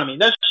autonomy.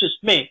 That's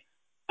just me.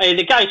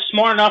 The guy's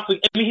smart enough.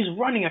 He's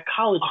running a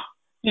college.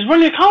 He's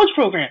running a college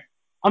program.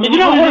 You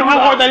know how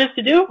hard that is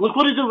to do? Look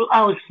what he did with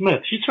Alex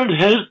Smith. He turned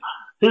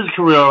his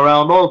career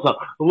around also.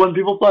 When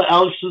people thought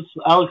Alex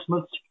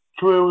Smith's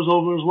career was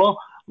over as well,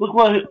 look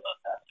what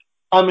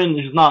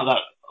he's not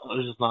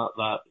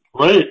that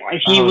great.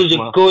 He was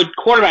a good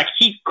quarterback.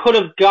 He could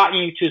have gotten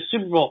you to a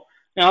Super Bowl.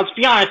 Now, let's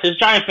be honest, as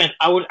Giants fans,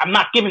 I'm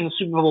not giving the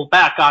Super Bowl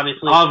back,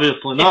 obviously.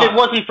 Obviously not. If it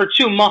wasn't for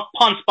 2 muff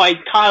punts by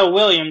Kyle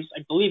Williams,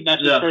 I believe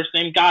that's his first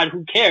name, God,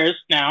 who cares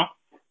now,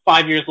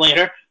 5 years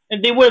later,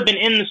 and they would have been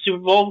in the Super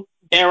Bowl,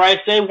 dare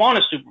I say, won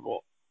a Super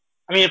Bowl.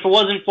 I mean, if it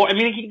wasn't for...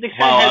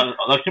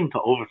 that came to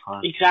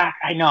overtime.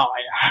 Exactly. I know.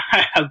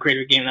 How great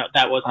of a game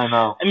that was. I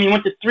know. I mean,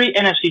 went to 3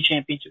 NFC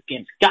championship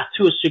games, got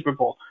to a Super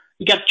Bowl.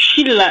 You got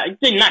cheated out...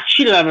 Not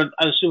cheated out of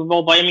a Super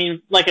Bowl, but, I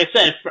mean, like I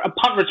said, a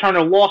punt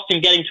returner lost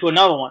in getting to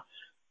another one.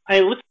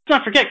 Let's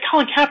not forget,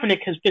 Colin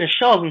Kaepernick has been a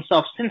shell of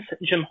himself since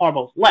Jim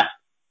Harbaugh's left.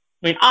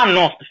 I mean, on and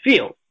off the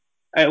field.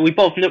 We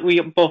both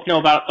know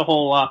about the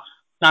whole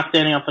not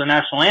standing up for the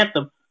national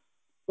anthem,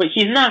 but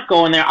he's not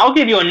going there. I'll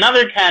give you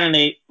another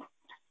candidate,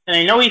 and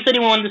I know he said he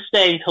wanted to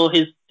stay until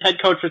his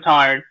head coach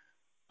retired,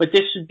 but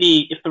this would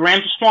be, if the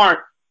Rams are smart,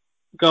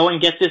 go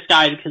and get this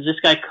guy, because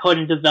this guy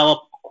couldn't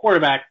develop a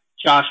quarterback,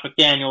 Josh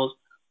McDaniels,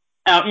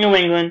 out in New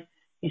England.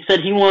 He said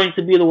he wanted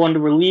to be the one to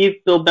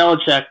relieve Bill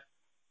Belichick.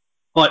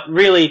 But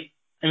really,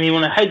 I mean,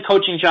 when a head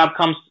coaching job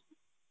comes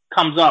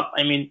up,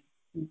 I mean,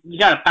 you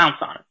got to bounce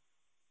on it.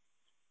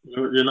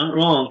 You're not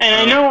wrong.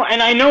 And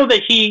I know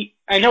that he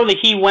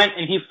went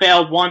and he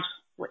failed once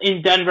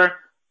in Denver.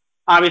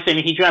 Obviously, I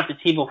mean, he drafted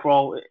Tebow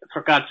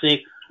for God's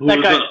sake. In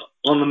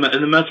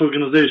the Mets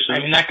organization. I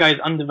mean, that guy's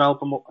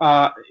undevelopable.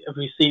 If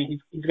we've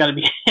seen, he's got to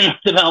be in a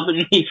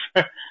development need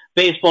for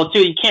baseball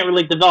too. You can't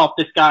really develop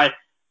this guy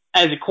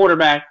as a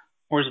quarterback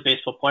or as a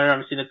baseball player.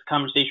 Obviously, that's a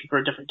conversation for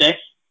a different day.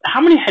 How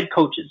many head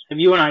coaches have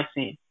you and I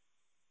seen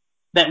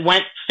that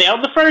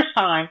failed the first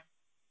time,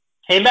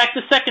 came back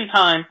the second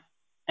time,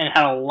 and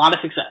had a lot of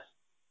success?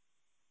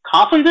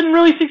 Coughlin didn't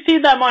really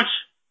succeed that much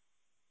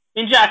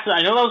in Jackson.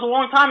 I know that was a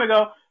long time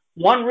ago.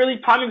 One really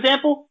prime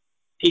example,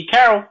 Pete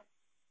Carroll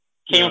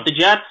came with the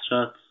Jets.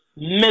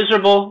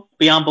 Miserable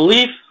beyond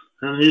belief.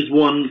 And he's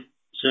won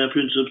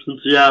championships in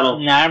Seattle.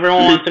 Now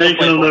everyone wants to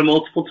taken him there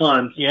multiple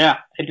times. Yeah,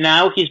 and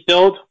now he's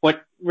built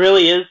what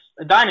really is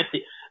a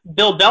dynasty.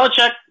 Bill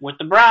Belichick with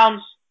the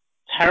Browns,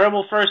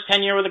 terrible first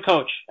 10 year as a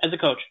coach.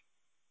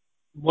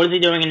 What is he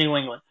doing in New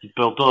England? He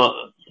built up,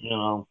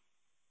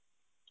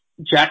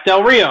 Jack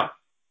Del Rio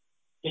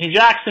in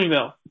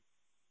Jacksonville.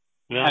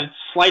 Yeah. Had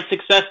slight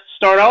success to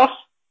start off.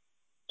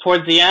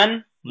 Towards the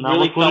end, now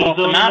really fell off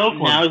the map.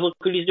 Now look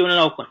what he's doing in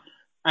Oakland.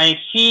 I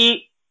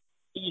mean,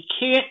 you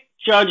can't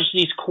judge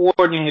these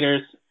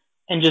coordinators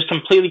and just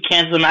completely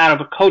cancel them out of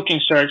a coaching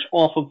search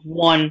off of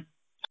one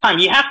time.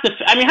 You have to,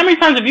 I mean, how many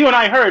times have you and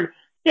I heard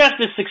you have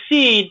to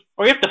succeed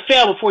or you have to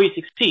fail before you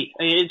succeed?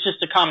 I mean, it's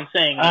just a common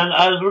saying. And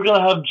as we're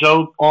going to have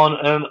Joe on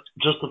in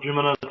just a few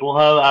minutes, we'll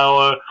have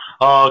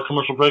our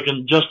commercial break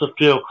in just a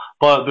few.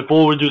 But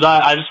before we do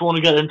that, I just want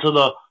to get into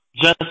the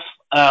Jets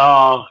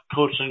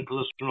coaching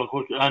position real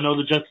quick. I know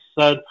the Jets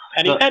said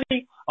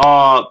Petty.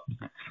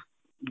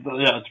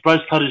 It's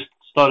Bryce Petty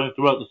starting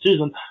throughout the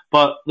season,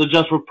 but the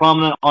Jets were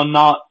prominent on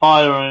not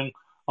firing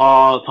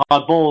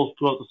Todd Bowles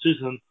throughout the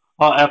season,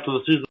 after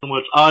the season,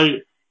 which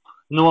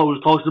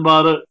we've talked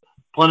about it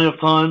plenty of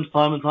times,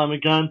 time and time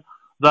again,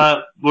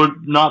 that we're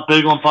not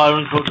big on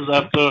firing coaches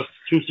after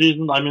 2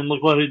 seasons. I mean,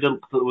 look what he did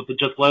with the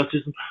Jets last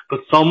season.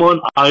 But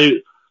someone,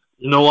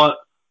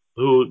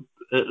 who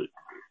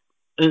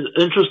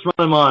interests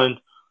my mind.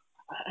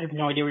 I have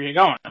no idea where you're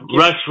going.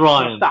 Rex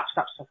Ryan. Stop.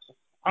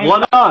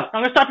 Why not?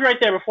 I'm going to stop you right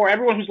there before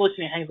everyone who's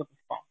listening hangs up the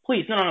phone.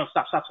 Please, no,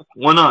 stop.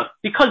 Why not?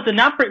 Because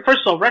first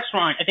of all, Rex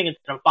Ryan, I think it's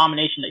an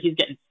abomination that he's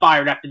getting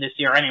fired after this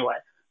year anyway.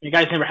 The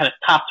guy's never had a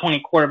top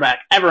 20 quarterback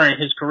ever in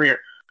his career.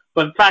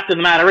 But the fact of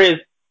the matter is,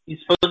 he's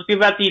supposed to be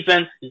about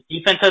defense. His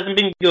defense hasn't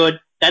been good.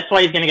 That's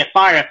why he's going to get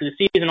fired after the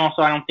season.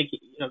 Also, I don't think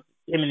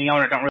him and the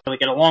owner don't really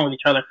get along with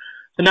each other.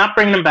 So not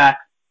bringing him back.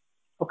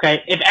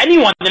 Okay, if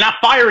anyone, they're not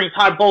firing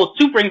Todd Bowles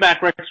to bring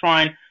back Rex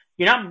Ryan.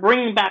 You're not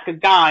bringing back a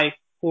guy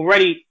who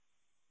already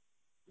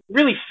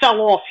really fell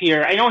off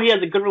here. I know he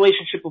has a good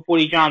relationship with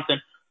Woody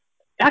Johnson.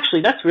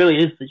 Actually, that really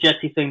is the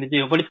Jetsy thing to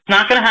do, but it's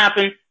not going to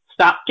happen.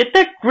 Stop. Get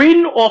that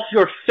grin off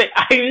your face.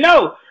 I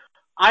know.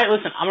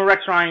 Listen, I'm a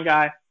Rex Ryan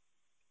guy.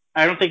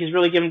 I don't think he's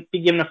really be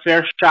given a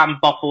fair shot in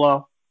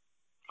Buffalo.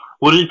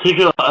 Would he take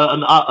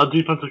a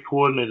defensive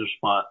coordinator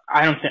spot?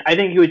 I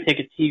think he would take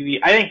a TV.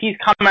 I think he's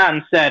come out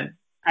and said,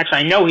 actually,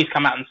 I know he's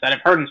come out and said,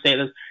 I've heard him say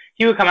this,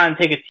 he would come out and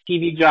take a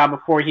TV job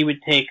before he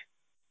would take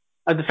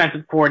a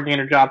defensive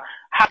coordinator job.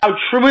 How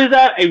true is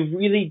that? I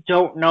really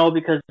don't know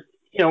because,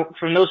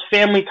 from those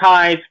family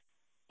ties,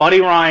 Buddy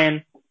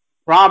Ryan,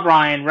 Rob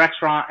Ryan, Rex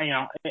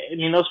Ryan,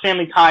 those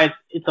family ties,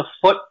 it's a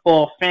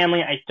football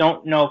family. I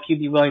don't know if he'd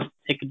be willing to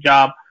take a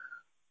job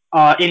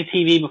in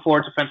TV before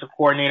a defensive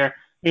coordinator.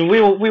 I mean,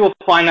 we will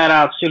find that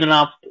out soon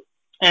enough,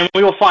 and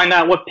we will find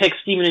out what picks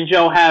Steven and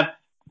Joe have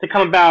to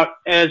come about,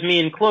 as me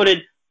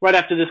included, right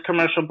after this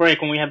commercial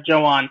break when we have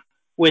Joe on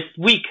with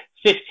Week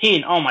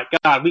 15. Oh my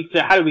God,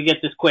 how did we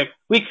get this quick?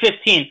 Week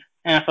 15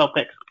 NFL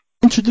picks.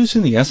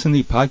 Introducing the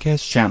S&D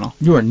Podcast channel,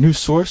 your new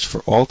source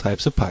for all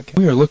types of podcasts.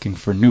 We are looking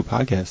for new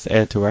podcasts to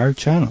add to our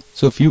channel.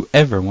 So if you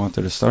ever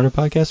wanted to start a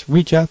podcast,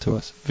 reach out to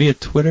us via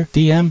Twitter,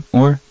 DM,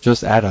 or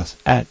just add us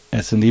at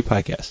S&D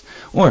Podcast.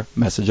 Or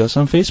message us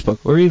on Facebook,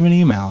 or even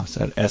email us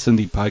at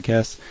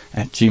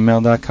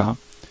sndpodcast@gmail.com.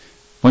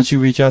 Once you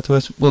reach out to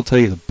us, we'll tell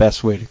you the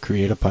best way to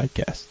create a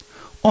podcast.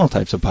 All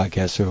types of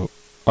podcasts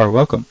are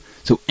welcome.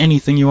 So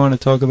anything you want to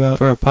talk about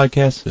for a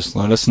podcast, just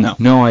let us know.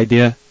 No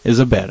idea is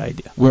a bad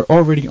idea. We're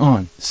already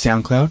on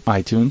SoundCloud,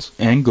 iTunes,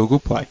 and Google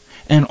Play,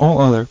 and all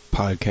other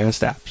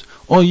podcast apps.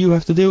 All you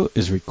have to do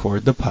is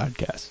record the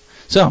podcast.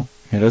 So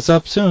hit us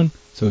up soon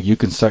so you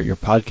can start your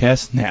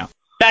podcast now.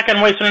 Back on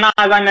Waste and Eyes,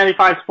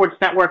 I-95 Sports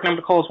Network. Number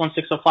to call is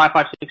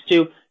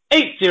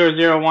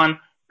 1-605-562-8001.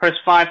 Press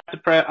 5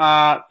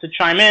 to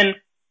chime in.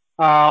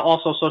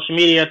 Also social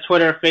media,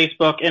 Twitter,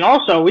 Facebook, and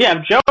also we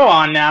have Joe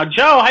on now.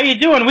 Joe, how you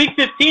doing? Week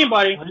 15,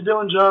 buddy. How you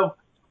doing, Joe?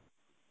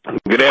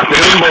 Good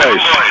afternoon,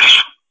 boys.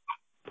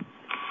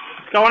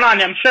 What's going on?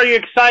 I'm sure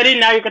you're excited.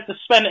 Now you get to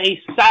spend a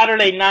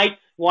Saturday night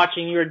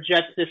watching your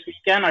Jets this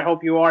weekend. I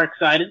hope you are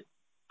excited.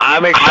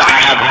 I'm excited. I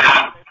have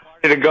a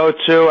party to go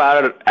to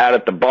out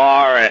at the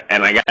bar,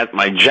 and I got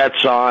my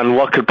Jets on.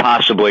 What could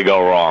possibly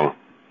go wrong?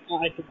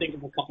 I can think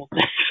of a couple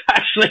things.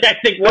 Actually, I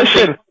think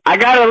Listen, I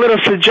got a little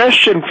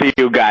suggestion for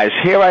you guys.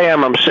 Here I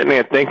am. I'm sitting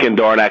here thinking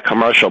during that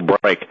commercial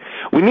break.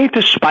 We need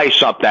to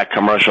spice up that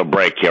commercial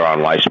break here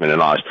on Weissman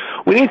and Oz.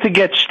 We need to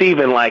get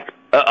Steven like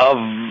a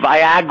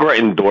Viagra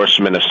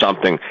endorsement or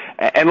something,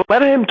 and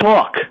let him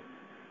talk.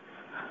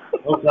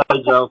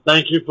 Okay, Joe.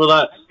 Thank you for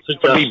that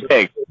suggestion. It'd be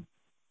big.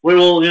 We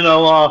will,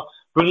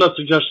 bring that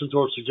suggestion to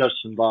our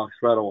suggestion box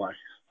right away.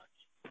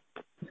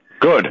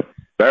 Good.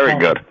 Very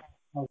good.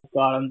 Oh,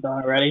 God, I'm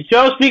done already.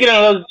 Joe, speaking of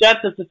those Jets,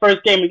 it's the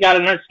first game we got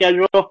in our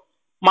schedule.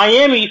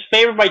 Miami's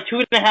favored by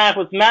 2.5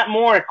 with Matt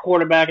Moore at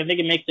quarterback. I think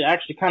it makes it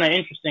actually kind of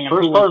interesting.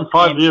 First time in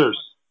 5 years.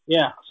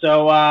 Yeah.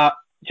 So,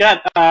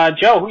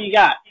 Joe, who you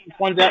got?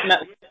 One's at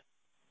Matt.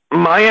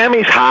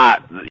 Miami's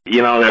hot.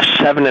 They're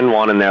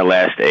 7-1 in their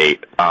last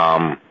 8.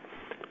 And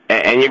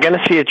you're going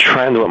to see a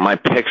trend with my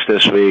picks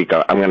this week.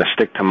 I'm going to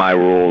stick to my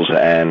rules,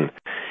 and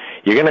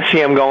you're going to see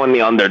them going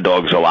the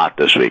underdogs a lot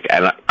this week.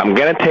 And I'm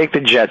going to take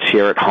the Jets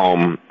here at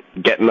home,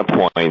 getting the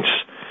points.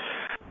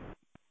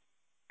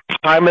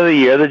 Time of the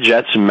year, the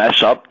Jets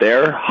mess up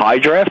their high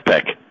draft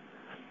pick.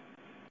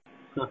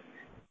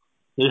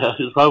 Yeah,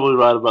 he's probably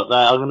right about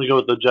that. I'm going to go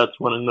with the Jets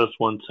winning this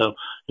one, too.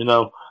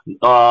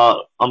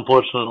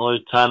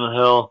 Unfortunately,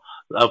 Tannehill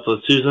out for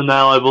the season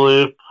now, I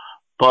believe.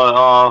 But,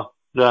 a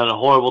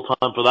horrible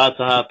time for that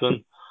to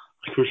happen.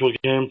 A crucial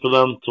game for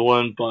them to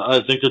win. But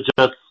I think the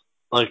Jets,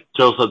 like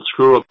Joe said,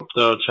 screw up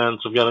their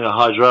chance of getting a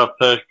high draft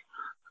pick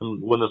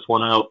and win this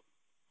one out.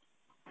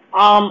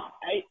 I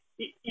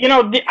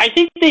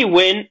think they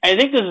win. I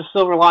think there's a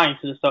silver lining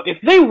to this, though.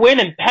 If they win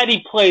and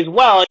Petty plays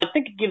well, I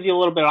think it gives you a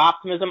little bit of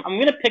optimism. I'm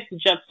going to pick the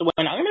Jets to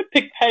win. I'm going to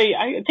pick Petty.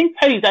 I think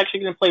Petty's actually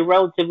going to play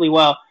relatively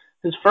well.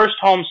 His first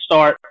home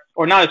start,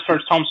 or not his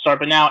first home start,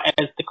 but now as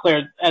a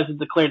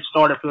declared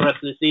starter for the rest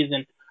of the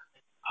season.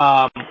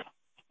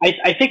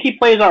 I think he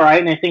plays all right,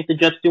 and I think the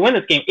Jets do win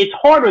this game. It's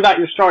hard without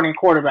your starting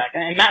quarterback,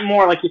 and Matt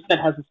Moore, like you said,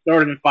 hasn't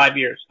started in 5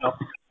 years. So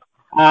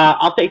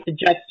I'll take the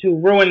Jets to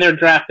ruin their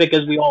draft pick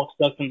as we all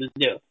expect them to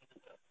do.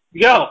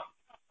 Go.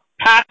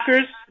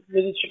 Packers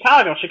visit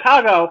Chicago.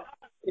 Chicago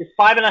is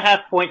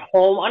 5.5-point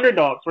home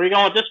underdogs. Where are you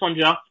going with this one,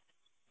 Joe?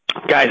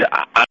 Guys,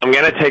 I'm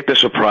going to take the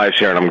surprise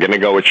here, and I'm going to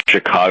go with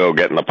Chicago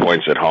getting the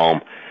points at home.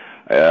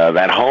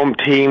 That home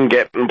team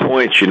getting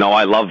points,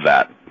 I love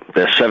that.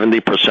 They're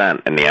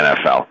 70% in the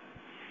NFL.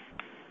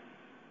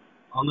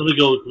 I'm going to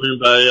go with Green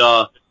Bay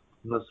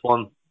in this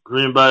one.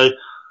 Green Bay,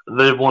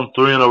 they've won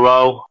 3 in a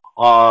row.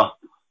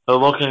 They're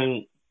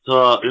looking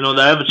to,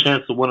 they have a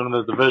chance of winning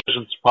the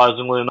division,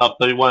 surprisingly enough.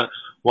 They went,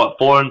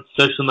 4-6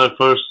 in their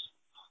first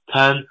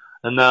 10,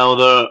 and now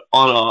they're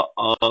on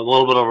a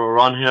little bit of a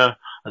run here.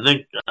 I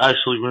think,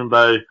 actually, Green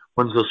Bay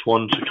wins this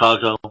one,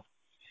 Chicago.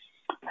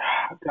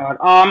 God.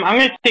 I'm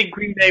going to take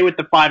Green Bay with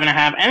the 5.5.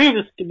 I think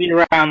this could be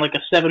around like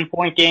a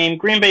 7-point game.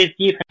 Green Bay's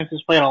defense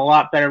has played a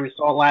lot better. We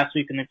saw it last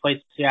week when they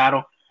played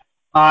Seattle.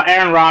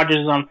 Aaron Rodgers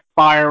is on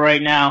fire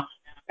right now.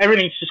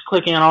 Everything's just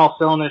clicking on all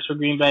cylinders for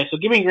Green Bay. So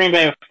give me Green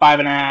Bay with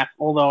 5.5,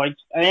 although I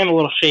am a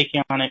little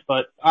shaky on it,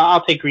 but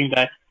I'll take Green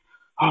Bay.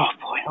 Oh,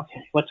 boy.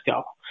 Okay, let's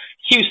go.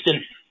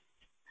 Houston.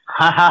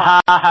 Ha,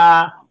 ha, ha,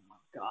 ha. Oh, my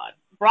God.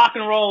 Rock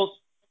and Rolls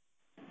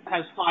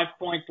has 5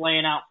 points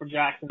laying out for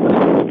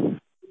Jacksonville.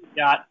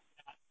 Got.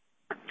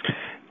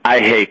 I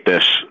hate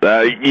this.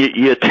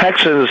 You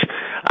Texans,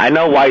 I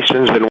know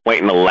Weissman's been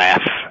waiting to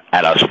laugh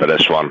at us for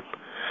this one.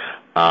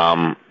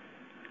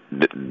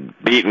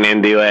 Beating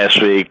Indy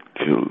last week,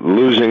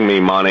 losing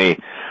me money.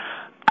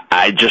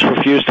 I just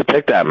refuse to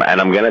pick them, and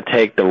I'm going to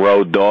take the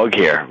road dog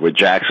here with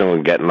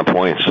Jacksonville getting the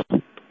points.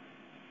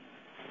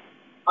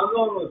 I'm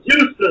going with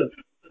Houston.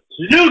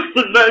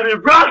 Houston, baby,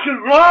 rock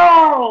and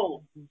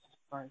roll!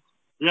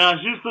 Yeah,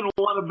 Houston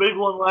won a big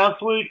one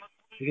last week.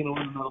 They're going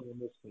to win another one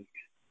this week.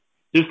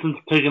 Houston's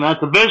taking that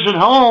division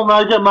home.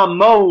 I get my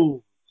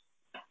mo.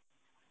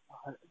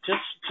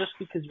 Just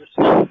because you're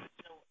so...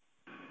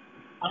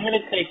 I'm going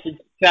to take the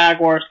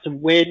Jaguars to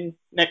win.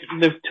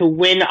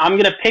 I'm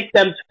going to pick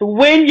them to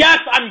win. Yes,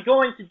 I'm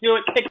going to do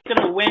it. Pick them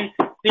to win.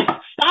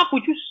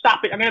 Would you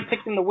stop it? I'm going to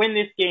pick them to win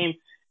this game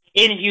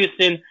in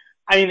Houston.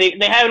 I mean,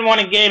 they haven't won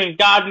a game in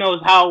God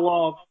knows how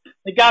long.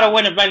 They got to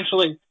win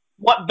eventually.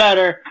 What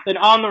better than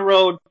on the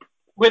road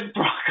with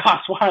Brock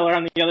Osweiler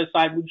on the other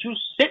side? Would you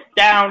sit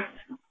down?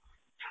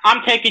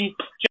 I'm taking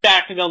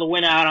Jacksonville to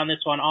win out on this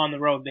one on the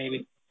road,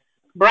 baby.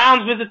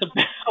 Browns visit the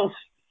Bills.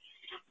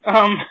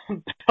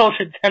 Bills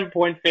are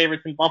 10-point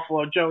favorites in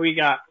Buffalo. Joe, we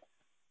got.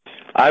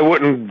 I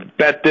wouldn't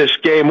bet this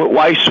game with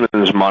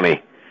Weissman's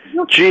money.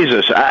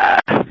 Jesus,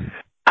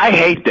 I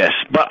hate this,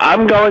 but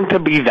I'm going to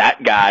be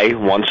that guy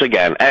once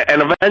again.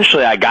 And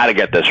eventually I got to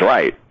get this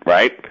right?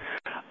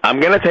 I'm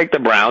going to take the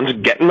Browns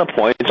getting the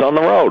points on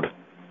the road.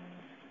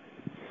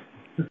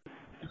 I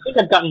think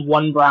I've gotten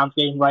one Browns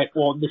game right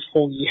this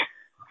whole year.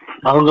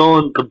 I'm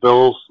going the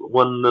Bills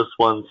win this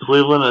one.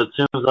 Cleveland, it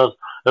seems as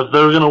if they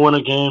were going to win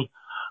a game,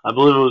 I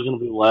believe it was going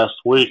to be last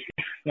week.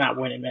 Not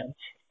winning, man.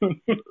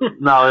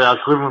 No, yeah,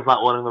 Cleveland's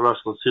not winning the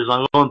rest of the season.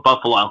 I'm going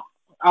Buffalo.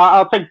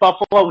 I'll take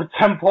Buffalo with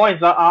 10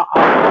 points.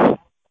 I'll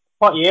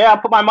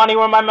put my money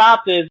where my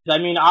mouth is. I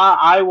mean,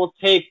 I will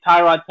take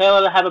Tyrod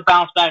Taylor to have a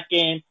bounce-back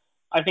game.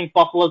 I think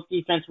Buffalo's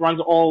defense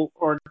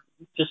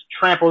just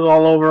tramples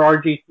all over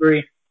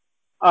RG3.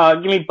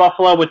 Give me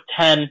Buffalo with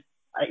 10.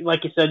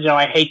 Like you said, Joe,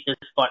 I hate this,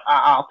 but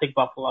I'll take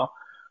Buffalo.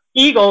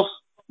 Eagles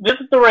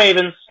visit the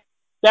Ravens.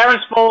 Darren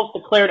Sproles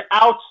declared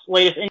out.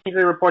 Latest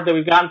injury report that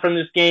we've gotten from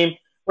this game.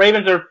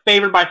 Ravens are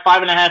favored by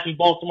 5.5 in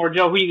Baltimore.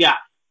 Joe, who you got?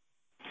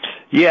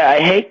 Yeah,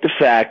 I hate the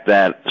fact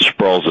that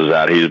Sproles is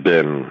out. He's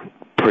been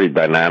pretty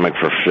dynamic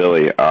for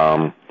Philly.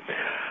 I'm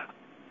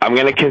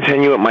going to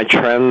continue with my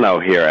trend, though,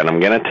 here, and I'm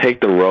going to take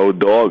the road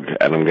dog,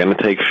 and I'm going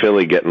to take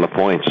Philly getting the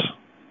points.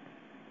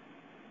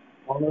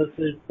 I'm going to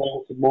take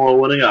Baltimore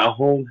winning at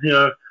home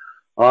here.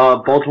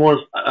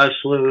 Baltimore's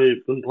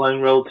actually been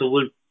playing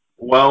relatively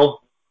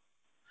well,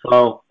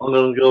 so I'm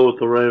going to go with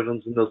the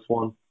Ravens in this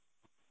one.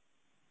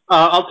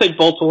 I'll take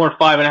Baltimore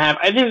 5.5.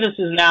 I think this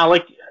is now,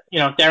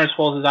 Darren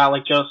Sproles is out.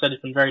 Like Joe said,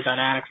 it's been very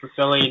dynamic for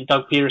Philly and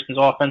Doug Peterson's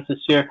offense this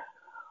year.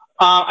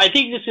 I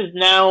think this is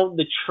now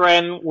the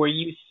trend where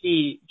you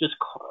see just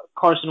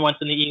Carson Wentz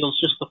and the Eagles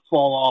just to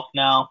fall off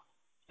now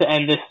to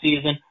end this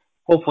season.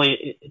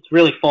 Hopefully it's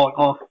really falling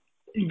off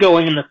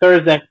going into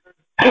Thursday.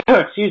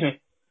 Excuse me.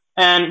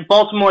 And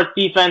Baltimore's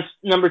defense,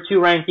 number 2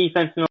 ranked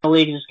defense in the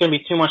league, is just going to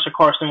be too much of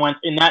Carson Wentz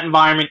in that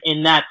environment,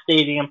 in that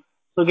stadium.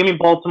 So give me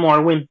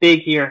Baltimore win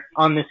big here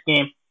on this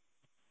game.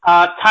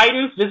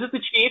 Titans visit the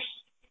Chiefs.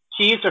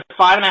 Chiefs are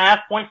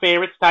 5.5-point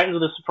favorites. Titans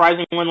with a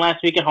surprising win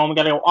last week at home. We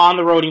got to go on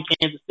the road in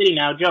Kansas City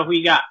now. Joe, who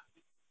you got?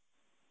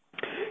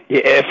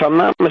 Yeah, if I'm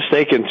not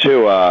mistaken,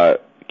 too,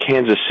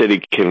 Kansas City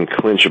can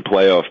clinch a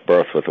playoff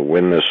berth with a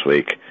win this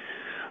week.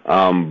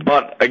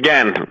 But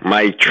again,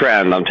 my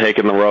trend, I'm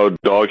taking the road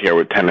dog here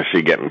with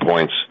Tennessee getting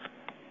points.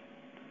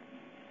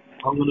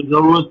 I'm going to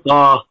go with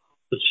the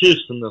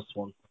Chiefs in this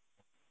one.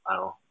 I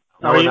don't know.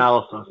 No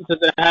analysis. Does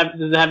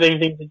it have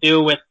anything to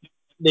do with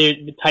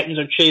the Titans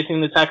are chasing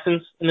the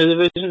Texans in the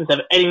division? Does it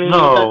have anything to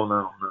do with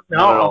that?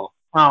 No.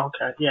 Oh,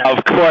 okay. Yeah.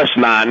 Of course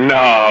not.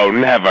 No,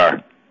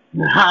 never.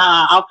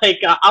 I'll take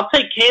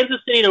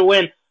Kansas City to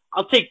win.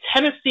 I'll take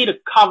Tennessee to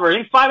cover. I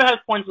think 5.5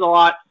 points is a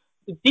lot.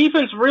 The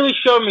defense really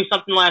showed me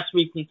something last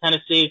week in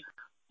Tennessee,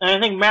 and I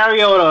think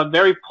Mariota,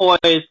 very poised,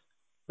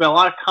 got a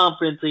lot of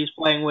confidence that he's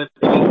playing with.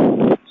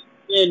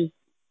 And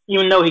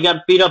even though he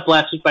got beat up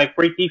last week by a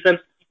great defense,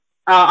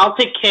 I'll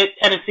take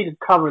Tennessee to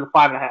cover the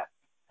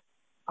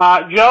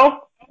 5.5. Joe,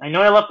 I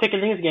know I love picking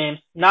these games.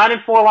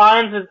 9-4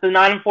 Lions is the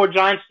 9-4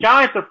 Giants.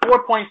 Giants are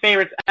 4-point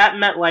favorites at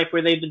MetLife,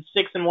 where they've been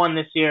 6-1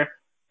 this year.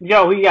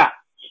 Joe, who you got?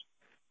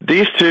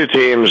 These two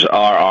teams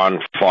are on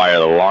fire.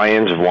 The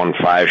Lions have won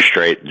 5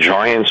 straight.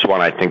 Giants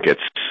won, I think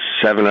it's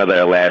 7 of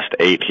their last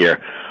 8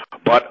 here.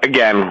 But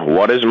again,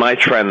 what is my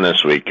trend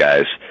this week,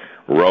 guys?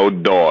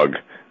 Road dog.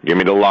 Give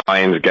me the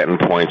Lions getting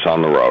points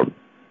on the road.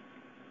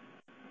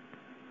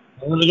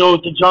 I'm going to go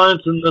with the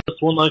Giants in this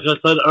one. Like I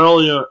said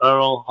earlier,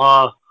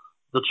 Earl,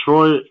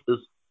 Detroit is,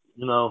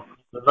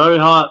 they're very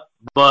hot,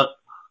 but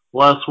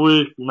last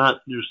week,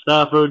 Matthew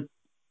Stafford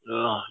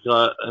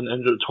got an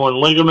injured torn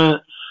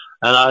ligament,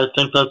 and I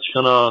think that's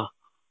going to,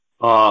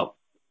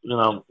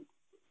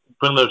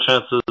 bring their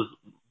chances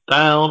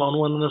down on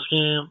winning this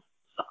game.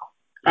 So,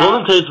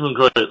 Golden Tate's been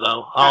great,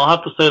 though. I'll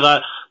have to say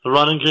that. The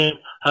running game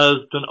has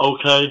been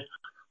okay,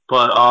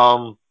 but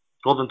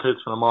Golden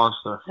Tate's been a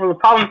monster. Well, the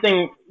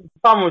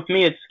problem with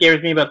me, it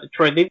scares me about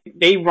Detroit.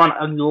 They run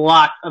a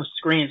lot of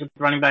screens with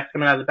running backs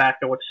coming out of the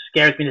backfield, which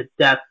scares me to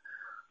death.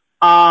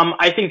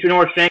 I think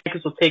Janoris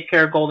Jenkins will take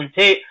care of Golden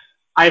Tate.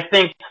 I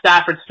think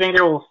Stafford's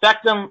finger will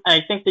affect them,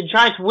 and I think the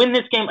Giants win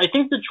this game. I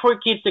think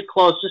Detroit keeps it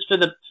close just for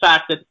the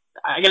fact that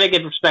I gotta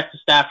give respect to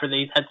Stafford that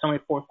he's had so many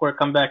fourth quarter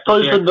comebacks. So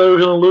you said they were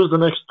going to lose the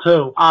next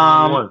two.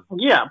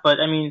 Yeah, but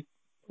I mean,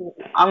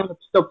 I'm going to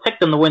still pick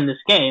them to win this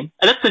game.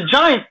 And that's the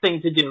Giants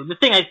thing to do. The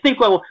thing I think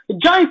the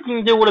Giants thing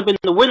to do would have been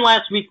to win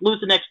last week,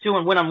 lose the next two,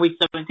 and win on week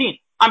 17.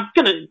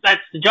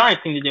 That's the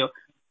Giants thing to do.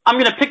 I'm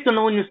going to pick them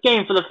to win this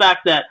game for the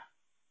fact that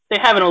they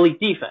have an elite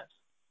defense,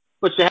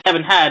 which they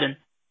haven't had in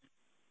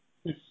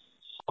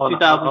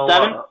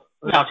 2007.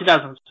 No,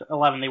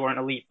 2011 they weren't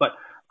elite. But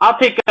I'll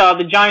pick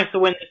the Giants to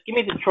win this. Give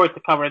me Detroit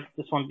to cover it.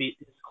 This one is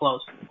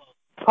close.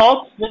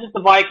 Colts visit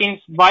the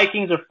Vikings.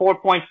 Vikings are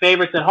 4-point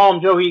favorites at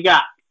home. Joe, who you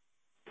got?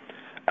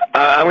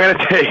 I'm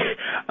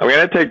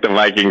gonna take the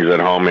Vikings at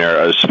home here,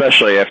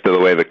 especially after the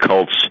way the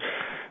Colts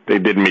they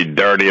did me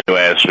dirty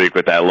last week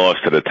with that loss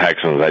to the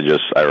Texans.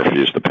 I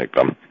refuse to pick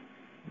them.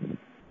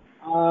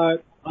 I'm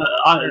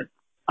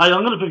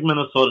gonna pick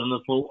Minnesota in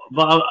this one,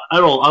 but I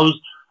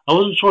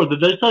wasn't sure.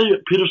 Did they say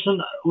Peterson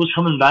was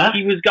coming back?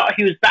 He was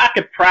back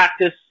at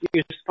practice. He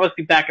was supposed to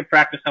be back at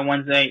practice on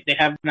Wednesday. They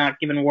have not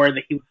given word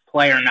that he would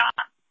play or not.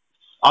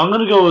 I'm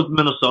gonna go with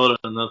Minnesota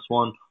in this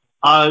one.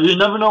 You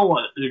never know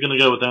what you're going to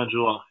get with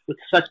Andrew Luck. With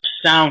such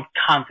sound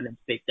confidence,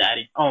 Big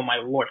Daddy. Oh, my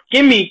Lord.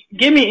 Give me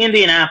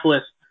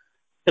Indianapolis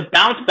to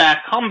bounce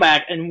back, come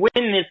back, and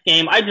win this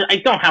game. I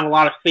don't have a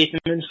lot of faith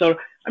in Minnesota.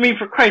 I mean,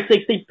 for Christ's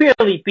sake, they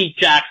barely beat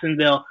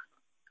Jacksonville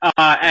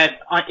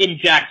in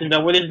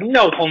Jacksonville, where there's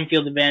no home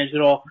field advantage at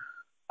all.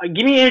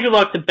 Give me Andrew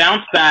Luck to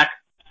bounce back,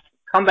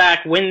 come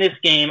back, win this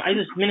game.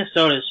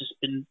 Minnesota's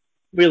just been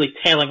really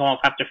tailing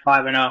off after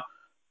 5-0.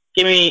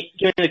 Give me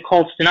the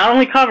Colts to not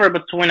only cover,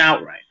 but to win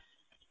outright.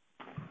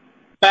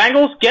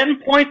 Bengals getting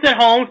points at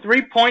home,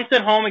 3 points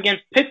at home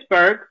against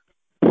Pittsburgh.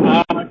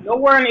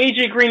 Nowhere on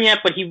A.J. Green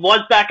yet, but he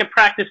was back at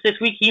practice this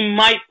week. He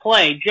might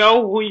play.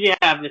 Joe, who do you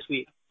have this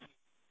week?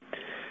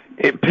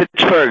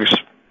 Pittsburgh,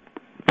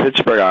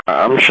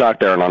 I'm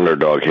shocked they're an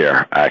underdog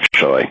here,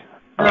 actually.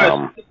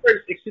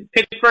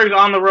 Pittsburgh's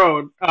on the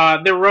road.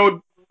 They're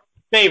road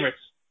favorites.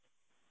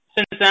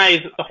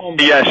 Cincinnati's the home.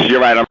 Yes, you're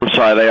right. I'm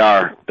sorry. They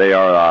are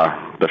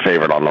the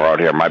favorite on the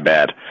road here. My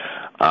bad.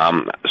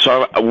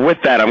 So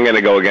with that, I'm going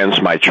to go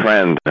against my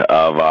trend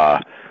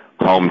of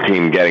home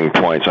team getting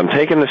points. I'm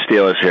taking the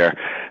Steelers here.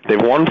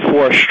 They've won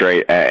 4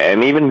 straight,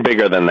 and even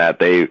bigger than that,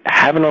 they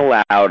haven't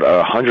allowed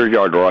a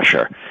 100-yard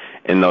rusher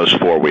in those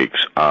 4 weeks.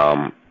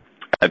 I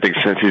think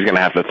since he's going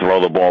to have to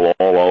throw the ball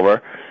all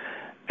over,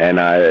 and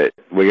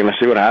we're going to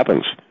see what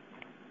happens.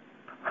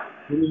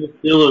 The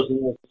Steelers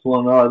in this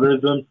one,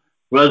 they've been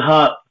red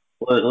hot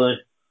lately,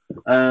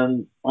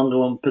 and I'm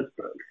going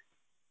Pittsburgh.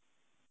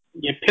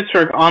 Yeah,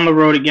 Pittsburgh on the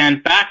road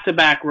again,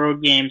 back-to-back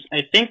road games.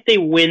 I think they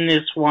win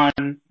this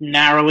one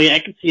narrowly. I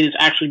can see this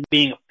actually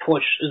being a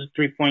push as a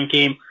 3-point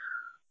game.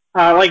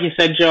 Like you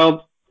said,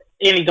 Joe,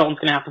 Andy Dalton's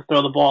going to have to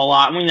throw the ball a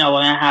lot, and we know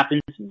when that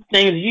happens.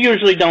 Things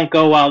usually don't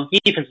go well.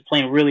 The defense is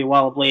playing really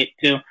well of late,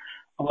 too,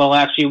 over the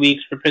last few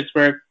weeks for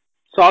Pittsburgh.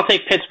 So I'll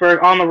take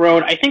Pittsburgh on the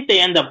road. I think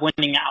they end up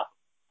winning out,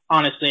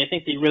 honestly. I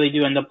think they really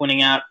do end up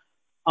winning out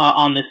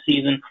on this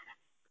season.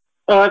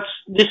 To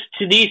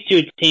these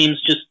two teams,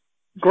 just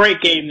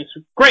great game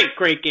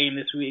game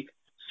this week.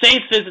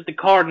 Saints visit the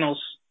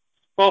Cardinals,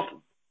 both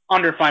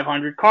under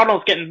 500.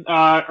 Cardinals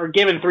are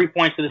giving 3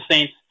 points to the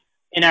Saints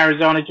in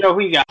Arizona. Joe,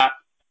 who you got?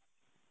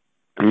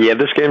 Yeah,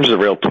 this game's a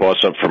real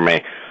toss-up for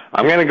me.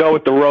 I'm going to go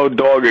with the road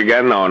dog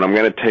again, though, and I'm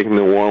going to take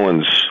New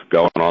Orleans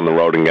going on the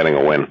road and getting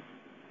a win.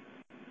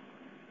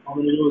 I'm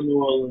going to go with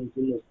New Orleans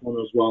in this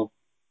one as well.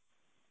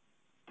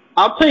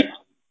 I'll take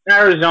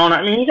Arizona.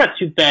 I mean, you got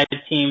two bad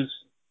teams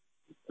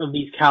of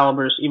these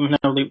calibers, even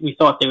though we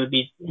thought they would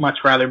be much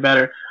rather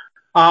better.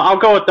 I'll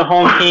go with the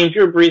home team.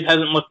 Drew Brees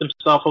hasn't looked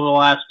himself over the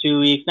last 2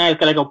 weeks. Now he's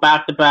got to go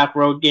back-to-back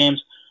road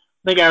games.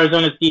 I think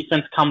Arizona's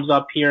defense comes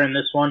up here in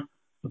this one.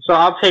 So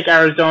I'll take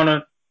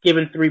Arizona,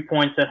 given 3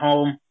 points at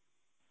home.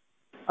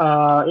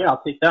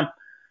 I'll take them.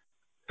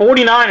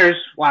 49ers,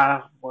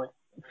 wow, boy.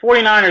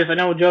 49ers, I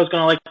know Joe's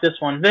going to like this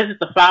one. Visit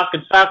the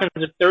Falcons. Falcons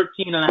are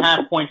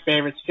 13.5-point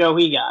favorites. Joe,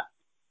 who you got?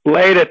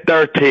 Late at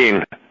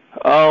 13.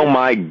 Oh,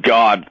 my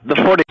God. The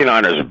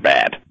 49ers are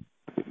bad.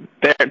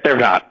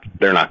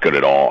 They're not good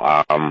at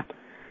all.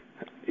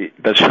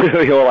 That's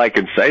really all I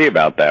can say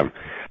about them.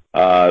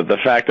 The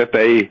fact that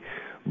they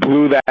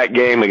blew that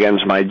game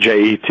against my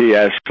Jets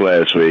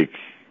last week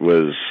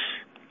was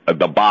a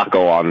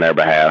debacle on their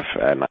behalf,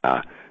 and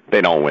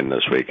they don't win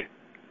this week.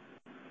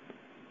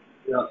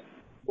 Yeah,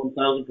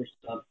 1,000%.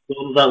 So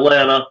does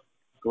Atlanta.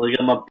 Go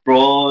get my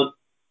broad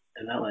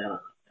in Atlanta.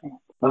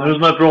 And who's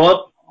my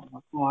broad?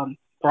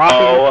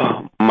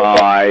 Oh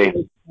my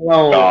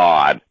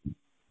God.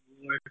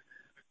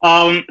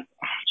 Jesus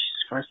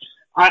Christ.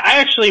 I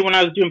actually, when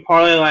I was doing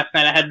parlay last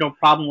night, I had no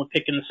problem with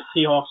picking the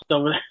Seahawks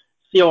over the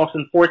Seahawks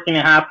in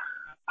 14.5.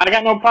 I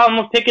got no problem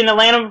with picking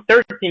Atlanta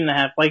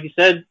 13.5. Like you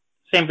said,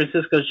 San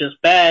Francisco's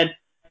just bad.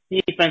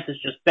 Defense is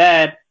just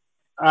bad.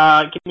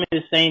 Give me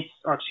the Saints,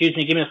 give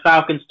me the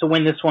Falcons to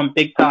win this one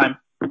big time.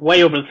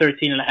 Way over the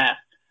 13.5.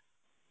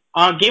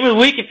 Game of the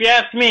week, if you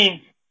ask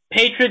me,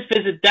 Patriots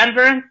visit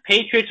Denver.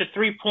 Patriots are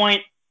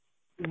 3-point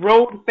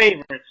road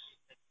favorites.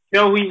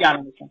 Joe, who you got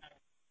on this one?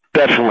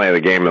 Definitely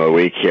the game of the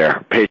week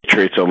here.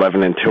 Patriots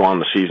 11-2 on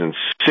the season,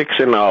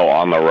 6-0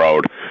 on the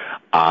road.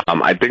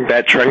 I think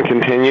that trend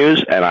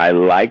continues, and I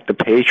like the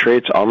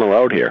Patriots on the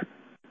road here.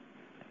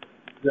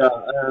 Yeah,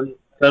 and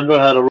Denver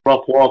had a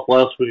rough walk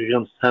last week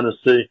against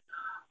Tennessee.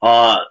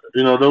 They're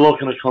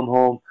looking to come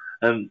home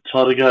and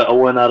try to get a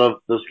win out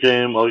of this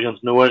game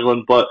against New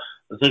England, but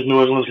I think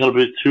New England's going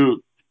to be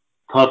too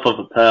tough of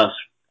a task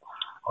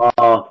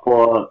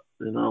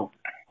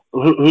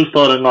who's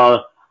starting?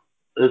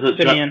 Is it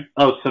Simeon?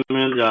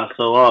 Simeon, yeah.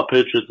 So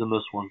Patriots in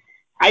this one.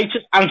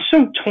 I'm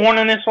so torn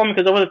on this one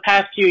because over the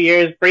past few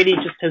years, Brady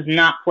just has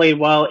not played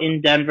well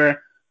in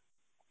Denver.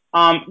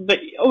 But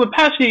over the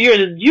past few years,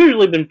 it's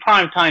usually been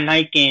primetime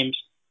night games.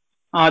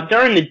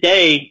 During the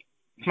day,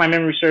 if my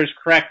memory serves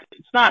correct,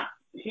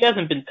 he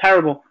hasn't been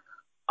terrible.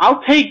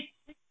 I'll take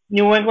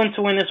New England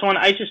to win this one.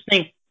 I just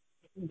think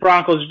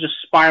Broncos are just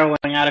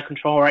spiraling out of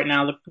control right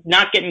now. They're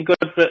not getting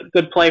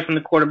good play from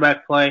the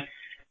quarterback play.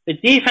 The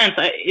defense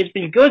has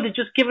been good. They're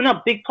just giving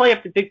up big play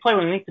after big play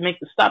when they need to make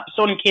the stop. We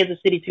saw it in Kansas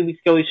City 2 weeks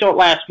ago. We saw it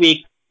last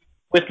week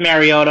with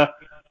Mariota.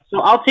 So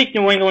I'll take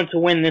New England to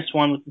win this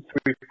one with the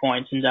 3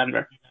 points in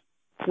Denver.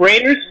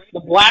 Raiders,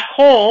 the Black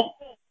Hole,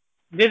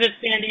 visit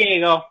San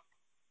Diego.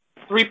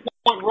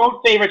 3-point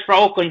road favorites for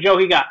Oakland. Joe,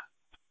 who you got?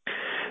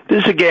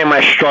 This is a game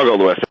I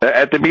struggled with.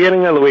 At the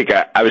beginning of the week,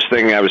 I was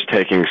thinking I was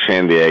taking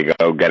San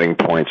Diego, getting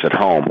points at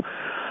home.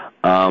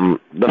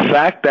 The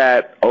fact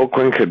that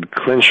Oakland could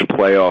clinch a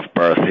playoff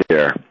berth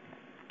here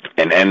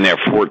and end their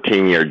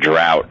 14-year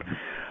drought,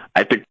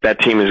 I think that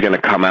team is going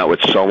to come out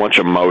with so much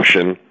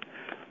emotion.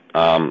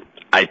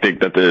 I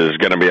think that there's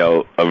going to be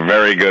a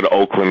very good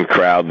Oakland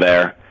crowd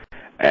there,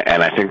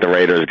 and I think the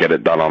Raiders get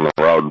it done on the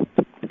road.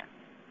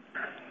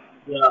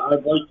 Yeah,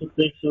 I'd like to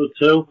think so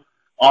too.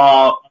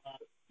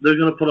 They're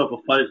going to put up a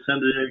fight, San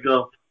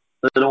Diego.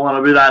 They don't want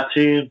to be that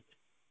team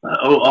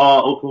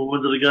Oakland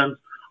wins it against.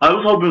 I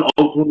was hoping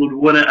Oakland would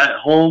win it at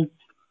home,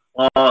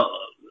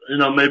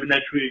 maybe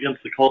next week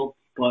against the Colts.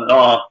 But,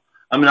 I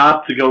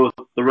have to go with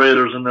the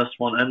Raiders in this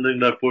one,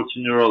 ending their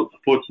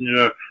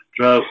 14-year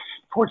drought.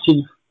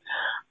 14.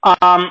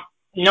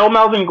 No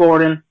Melvin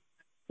Gordon.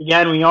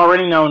 Again, we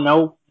already know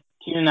no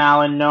Keenan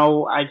Allen.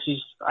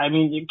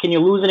 Can you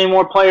lose any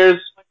more players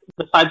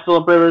besides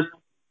Phillip Rivers?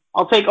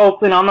 I'll take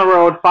Oakland on the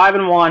road,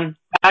 5-1,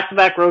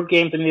 back-to-back road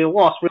games, and they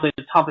lost really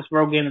the toughest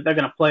road game that they're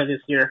going to play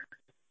this year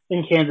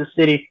in Kansas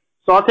City.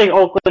 So I'll take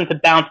Oakland to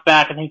bounce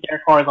back. I think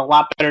Derek Carr has a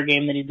lot better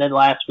game than he did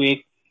last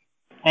week.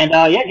 And,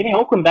 give me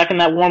Oakland back in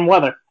that warm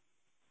weather.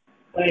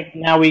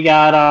 Now we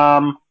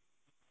got,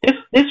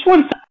 this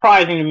one's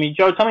surprising to me.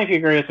 Joe, tell me if you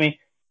agree with me.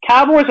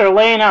 Cowboys are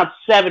laying out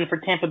 7 for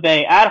Tampa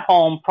Bay at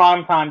home,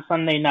 primetime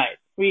Sunday night.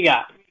 What you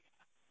got?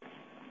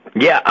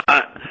 Yeah,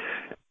 a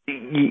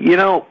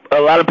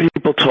lot of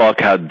people talk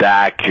how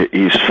Dak,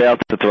 he's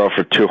failed to throw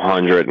for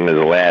 200 in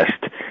his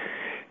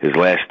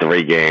last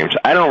 3 games.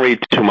 I don't read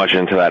too much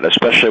into that,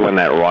 especially when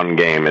that run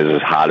game is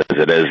as hot as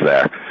it is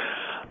there.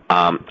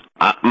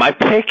 My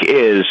pick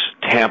is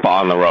Tampa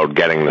on the road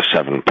getting the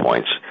 7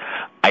 points.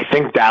 I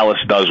think Dallas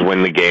does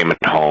win the game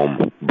at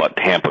home, but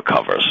Tampa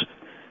covers.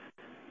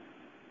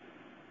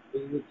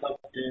 This is a tough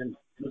game.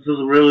 This is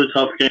a really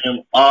tough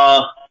game.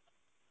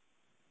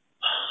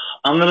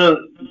 I'm going to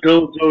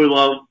go with Joey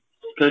Love,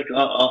 pick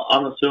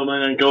I'm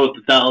assuming, and go with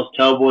the Dallas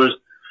Cowboys.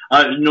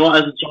 As a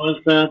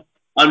Giants fan,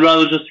 I'd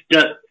rather just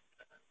get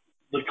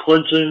the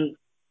clinching.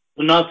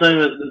 I'm not saying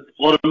that it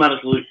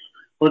automatically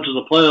clinches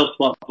a playoff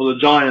spot for the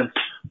Giants,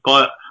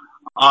 but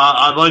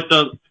I'd like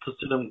to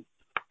see them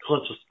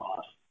clinch a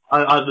spot.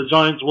 The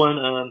Giants win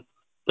and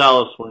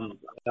Dallas wins,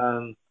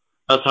 and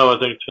that's how I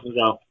think it's going to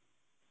go.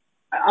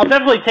 I'll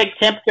definitely take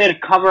Tampa Bay to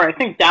cover. I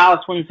think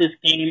Dallas wins this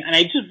game, and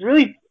I just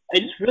really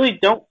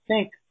don't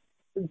think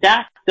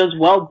Dak does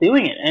well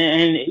doing it.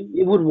 And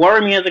it would worry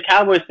me as a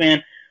Cowboys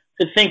fan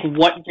to think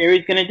what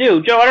Gary's going to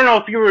do. Joe, I don't know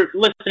if you were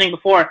listening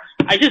before.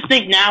 I just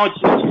think now it's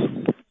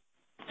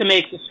to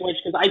make the switch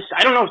because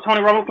I don't know if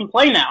Tony Romo can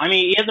play now. I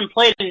mean, he hasn't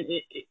played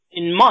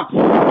in months.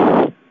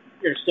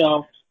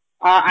 So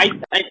I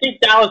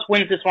think Dallas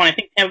wins this one. I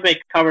think Tampa Bay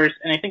covers,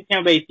 and I think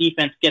Tampa Bay's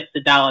defense gets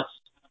to Dallas,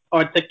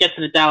 or to get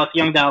to the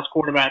young Dallas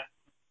quarterback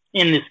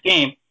in this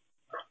game.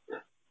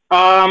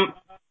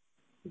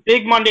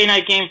 Big Monday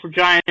night game for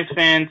Giants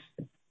fans.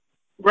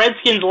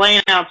 Redskins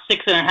laying out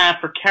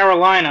 6.5 for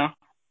Carolina.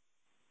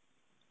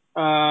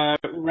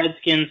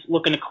 Redskins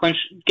looking to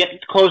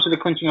get closer to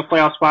clinching a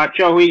playoff spot.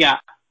 Joe, who you got?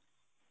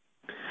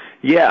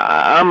 Yeah,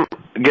 I'm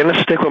going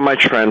to stick with my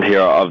trend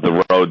here of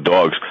the road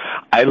dogs.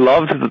 I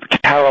loved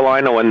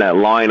Carolina when that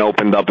line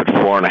opened up at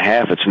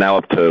 4.5. It's now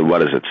up to,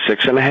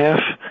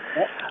 6.5?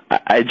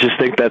 I just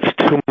think that's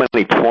too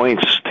many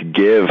points to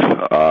give,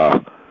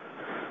 for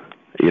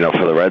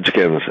the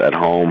Redskins at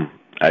home.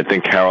 I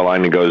think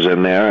Carolina goes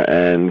in there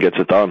and gets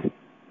it done.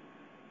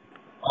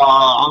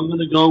 I'm going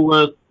to go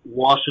with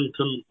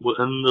Washington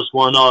in this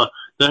one.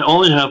 They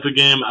only have the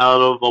game out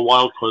of a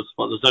wild card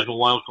spot, the second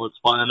wild card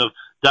spot, and if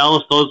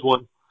Dallas does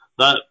win,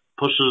 that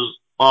pushes,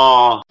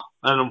 and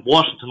if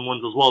Washington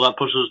wins as well, that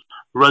pushes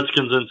the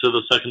Redskins into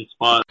the second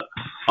spot.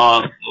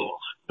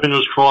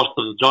 Fingers crossed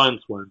that the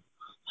Giants win.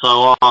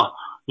 So, I'm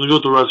going to go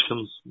with the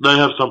Redskins. They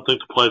have something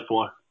to play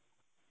for.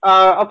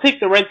 I'll take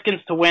the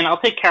Redskins to win. I'll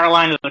take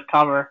Carolina to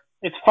cover.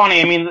 It's funny.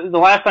 I mean, the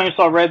last time we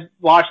saw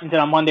Washington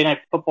on Monday Night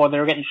Football, they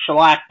were getting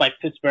shellacked by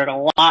Pittsburgh.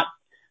 A lot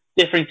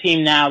different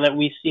team now that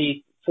we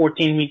see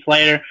 14 weeks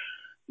later.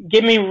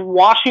 Give me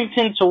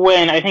Washington to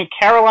win. I think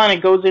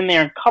Carolina goes in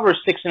there and covers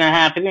 6.5.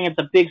 I think it's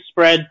a big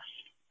spread.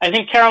 I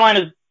think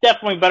Carolina's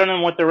definitely better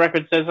than what their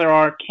record says they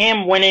are.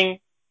 Cam winning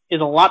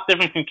is a lot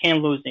different from Cam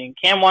losing.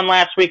 Cam won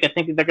last week. I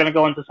think they're going to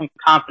go into some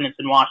confidence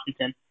in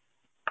Washington.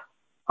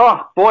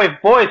 Oh,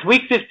 boys,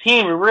 week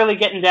 15, we're really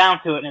getting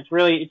down to it, and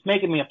it's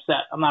making me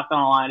upset. I'm not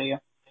going to lie to you.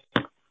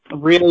 It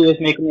really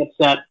is making me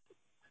upset.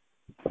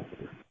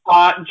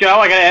 Joe,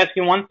 I got to ask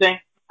you one thing.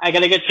 I got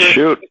to get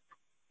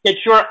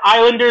your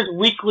Islanders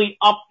weekly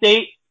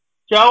update.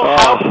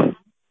 Joe,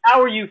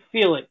 how are you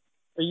feeling?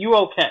 Are you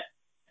okay?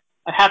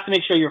 I have to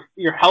make sure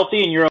you're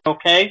healthy and you're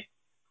okay.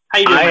 How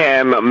you doing? I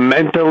am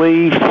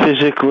mentally,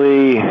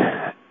 physically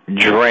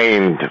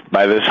drained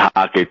by this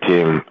hockey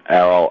team,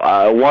 Errol.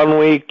 1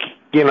 week,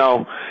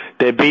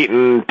 they're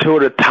beating two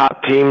of the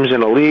top teams in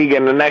the league,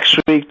 and the next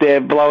week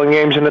they're blowing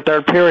games in the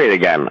third period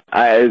again.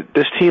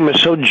 This team is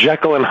so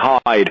Jekyll and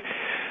Hyde.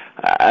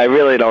 I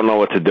really don't know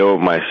what to do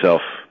with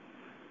myself.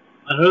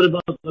 I heard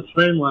about the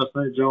train last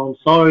night, Joe.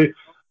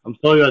 I'm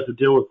sorry you had to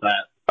deal with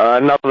that.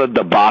 Another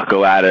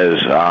debacle that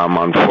is,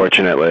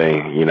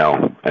 unfortunately,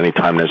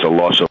 anytime there's a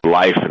loss of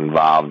life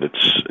involved,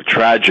 it's a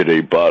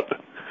tragedy,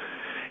 but,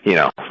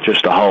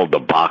 just a whole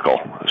debacle,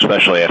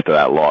 especially after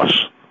that loss.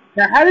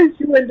 Now, how did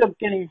you end up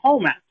getting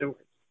home afterwards?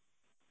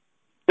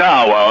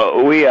 Oh,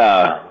 well,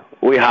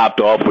 we hopped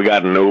off. We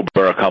got an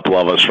Uber, a couple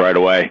of us right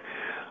away.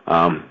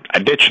 I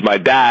ditched my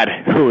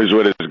dad, who was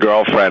with his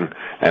girlfriend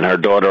and her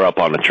daughter up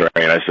on the train.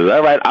 I said,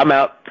 all right, I'm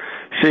out.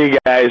 See you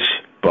guys.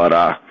 But,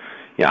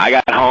 I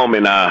got home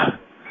in a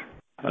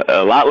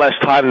lot less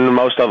time than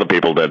most other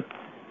people did.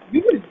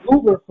 You didn't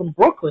Uber from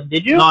Brooklyn,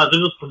 did you? No, I think it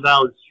was from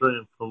Valley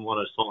Stream, from what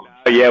I saw.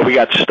 Yeah, we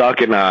got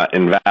stuck in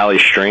Valley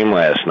Stream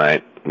last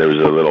night. There was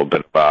a little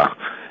bit of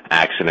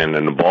accident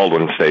in the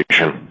Baldwin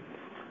station.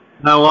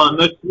 Now,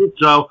 next week,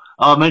 Joe,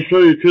 make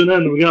sure you tune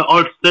in. We got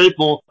Art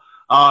Staple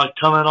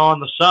coming on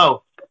the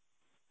show.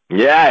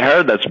 Yeah, I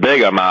heard that's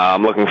big.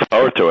 I'm looking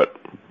forward to it.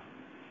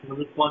 It'll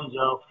be fun,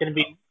 Joe. It's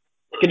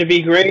gonna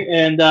be great,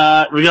 and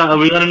we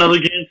got another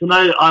game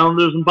tonight.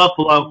 Islanders in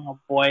Buffalo. Oh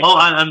boy. Oh,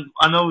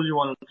 I know what you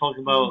want to talk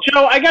about.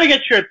 Joe, I gotta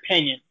get your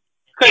opinion.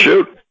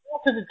 Shoot.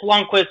 Because it's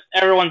Lundqvist,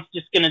 everyone's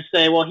just gonna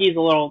say, well, he's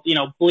a little,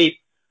 bleep.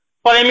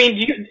 But I mean,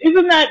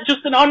 isn't that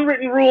just an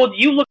unwritten rule? Do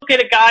you look at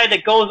a guy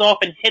that goes off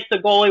and hits a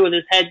goalie with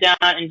his head down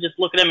and just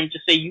look at him and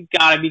just say, you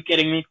gotta be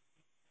kidding me?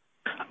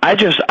 I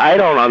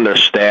don't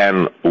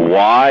understand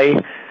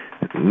why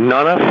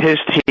none of his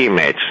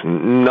teammates,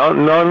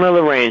 none of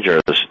the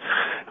Rangers,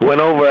 went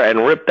over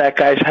and ripped that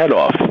guy's head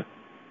off.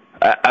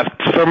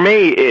 For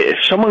me, if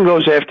someone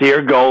goes after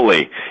your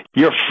goalie,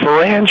 your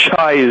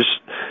franchise,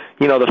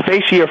 the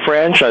face of your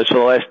franchise for the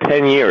last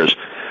 10 years,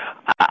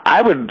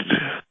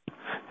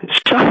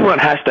 someone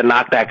has to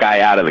knock that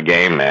guy out of the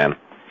game, man.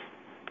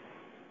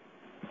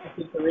 I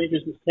think the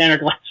Rangers are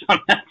standard less on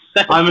that.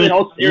 I mean,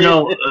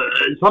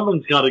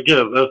 something's got to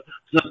give. If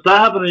that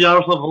happened to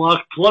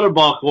Yaroslav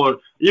Clutterbuck, or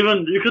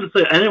even, you could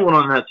say anyone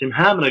on that team,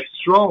 Hamonic,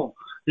 Strome,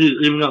 he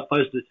even got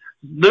feisty.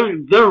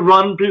 They'll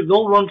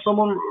run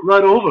someone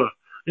right over.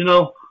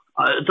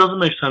 It doesn't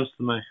make sense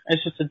to me.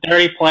 It's just a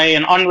dirty play,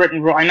 an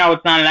unwritten rule. I know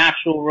it's not an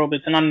actual rule, but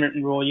it's an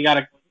unwritten rule. You got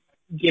to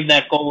give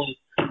that goalie.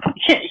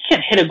 You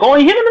can't hit a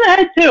goalie. Hit him in the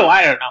head too.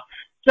 I don't know.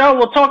 Joe,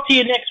 we'll talk to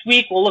you next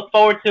week. We'll look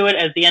forward to it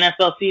as the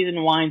NFL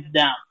season winds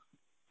down.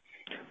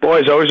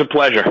 Boys, always a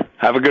pleasure.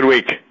 Have a good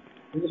week.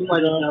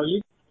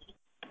 You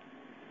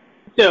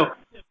too.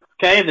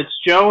 Okay, that's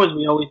Joe, as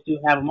we always do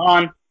have him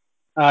on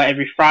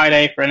every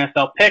Friday for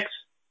NFL picks.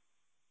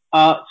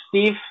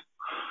 Steve,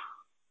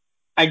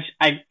 I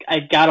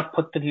gotta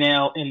put the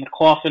nail in the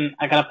coffin.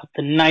 I gotta put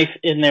the knife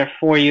in there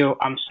for you.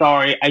 I'm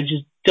sorry. I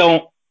just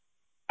don't.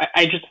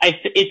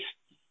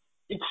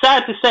 It's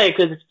sad to say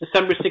because it's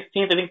December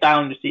 16th. I think the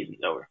Islanders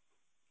season's over.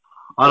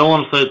 I don't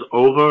want to say it's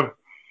over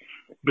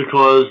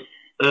because,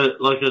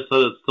 like I said,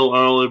 it's still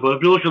early. But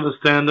if you look at the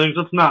standings,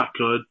 it's not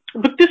good.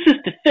 But this is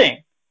the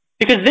thing.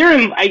 Because they're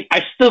in,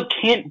 I still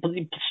can't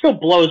believe, it still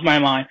blows my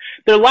mind.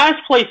 They're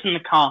last place in the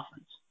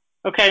conference.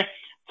 Okay?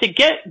 To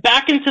get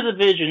back into the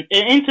division,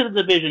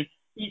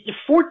 you're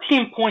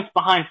 14 points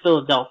behind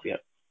Philadelphia.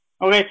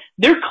 Okay?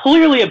 They're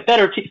clearly a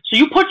better team. So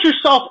you put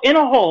yourself in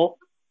a hole,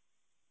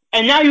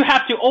 and now you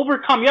have to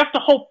overcome, you have to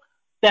hope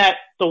that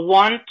the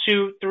 1,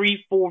 2,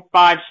 3, 4,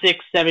 5,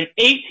 6, 7,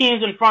 8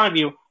 teams in front of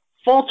you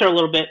falter a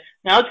little bit.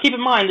 Now let's keep in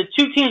mind, the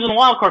two teams in the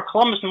wild card,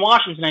 Columbus and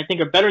Washington, I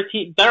think are better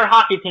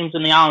hockey teams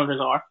than the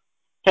Islanders are.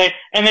 Okay,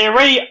 and they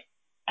already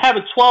have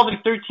a 12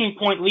 and 13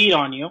 point lead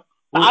on you.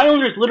 The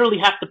Islanders literally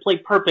have to play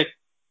perfect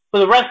for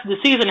the rest of the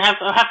season and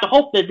have to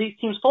hope that these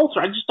teams falter.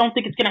 I just don't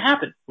think it's going to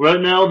happen. Right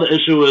now, the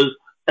issue is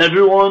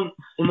everyone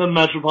in the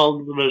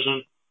Metropolitan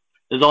Division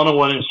is on a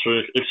winning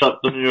streak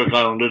except the New York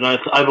Islanders, and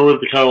I believe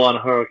the Carolina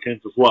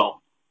Hurricanes as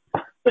well.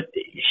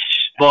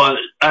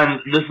 And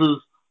this is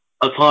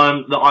a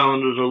time the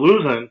Islanders are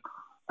losing,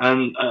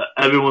 and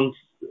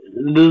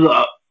this is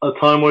a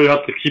time where you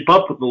have to keep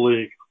up with the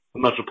league, the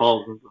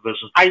Metropolitan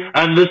Division.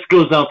 And this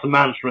goes down to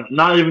management,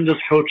 not even just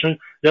coaching.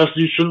 Yes,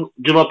 you shouldn't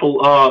give up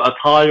a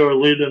tie or a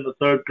lead in the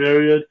third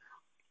period.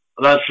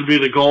 That should be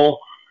the goal.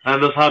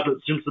 And this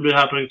seems to be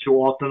happening too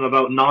often.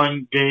 About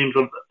 9 games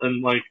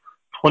and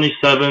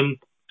 27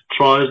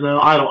 tries now.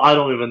 I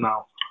don't even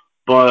know,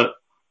 but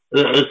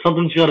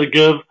something's got to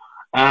give.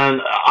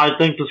 And I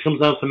think this comes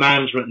down to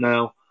management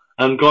now.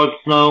 And God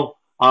Snow,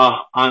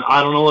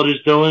 I don't know what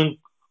he's doing,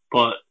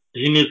 but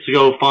he needs to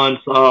go find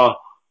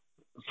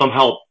some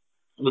help.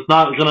 It's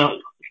not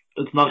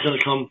gonna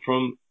come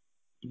from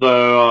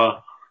the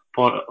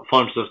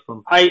farm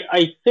system.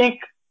 I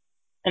think,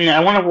 and I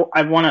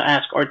want to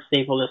ask Art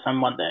Staple this on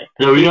Monday.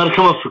 Yeah, we got to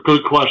come up with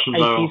good questions.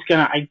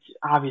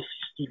 Obviously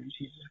Steven,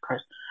 Jesus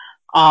Christ,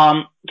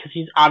 because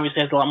he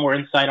obviously has a lot more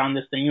insight on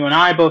this than you and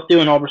I both do.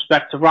 In all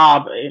respect to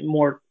Rob,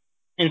 more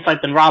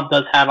insight than Rob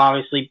does have.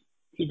 Obviously,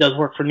 he does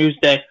work for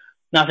Newsday.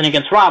 Nothing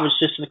against Rob. It's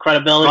just the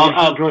credibility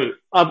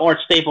of Art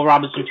Staple.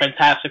 Rob has been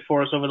fantastic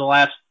for us over the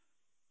last.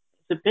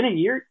 Has it been a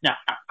year? No,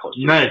 not close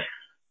to May.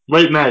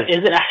 Late May.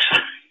 Is it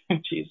actually?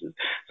 Jesus.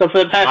 So for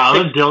the past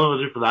I've been dealing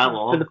with you for that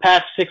long. For the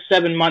past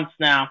 6-7 months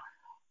now,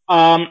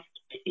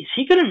 is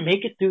he going to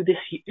make it through this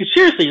year?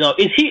 Seriously though,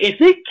 if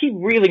they keep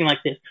reeling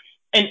like this,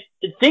 and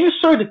things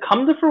started to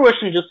come to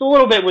fruition just a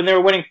little bit when they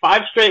were winning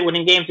 5 straight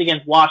winning games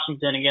against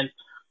Washington, against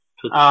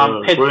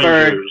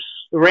Pittsburgh,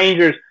 the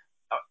Rangers.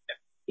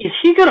 Is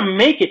he going to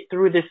make it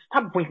through this?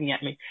 Stop winking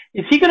at me.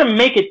 Is he going to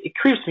make it? It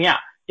creeps me out.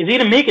 Is he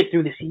going to make it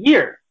through this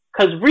year?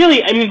 Because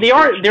really, I mean,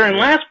 they're in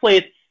last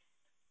place.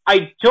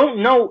 I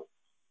don't know.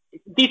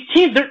 These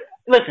teams,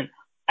 listen,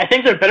 I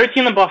think they're a better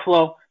team than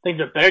Buffalo. I think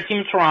they're a better team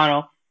than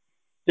Toronto.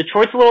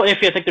 Detroit's a little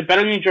iffy. I think they're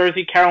better than New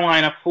Jersey,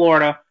 Carolina,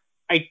 Florida.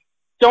 I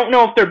don't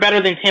know if they're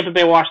better than Tampa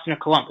Bay, Washington, or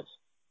Columbus.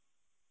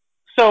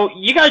 So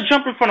you got to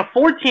jump in front of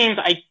 4 teams.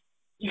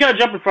 You got to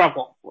jump in front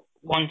of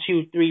 1,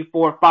 2, 3,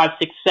 4, 5,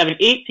 6, 7,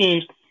 8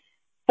 teams.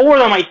 4 of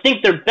them, I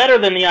think they're better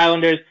than the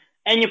Islanders,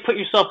 and you put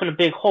yourself in a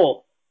big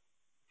hole.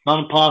 Not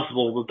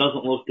impossible, but it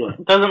doesn't look good.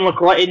 It doesn't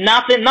look like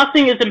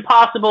nothing is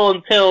impossible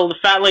until the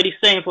fat lady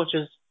sings, which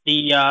is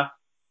the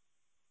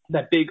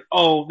that big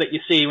O that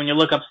you see when you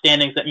look up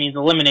standings. That means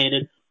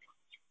eliminated.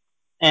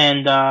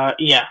 And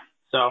yeah,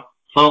 so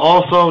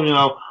also,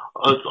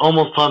 it's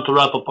almost time to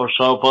wrap up our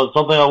show, but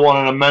something I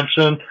wanted to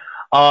mention,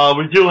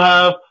 we do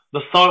have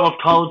the start of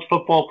college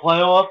football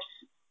playoffs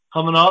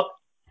coming up.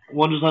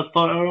 When does that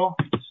start, Errol?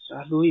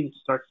 I believe it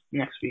starts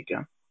next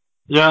weekend.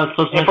 Yeah, it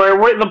starts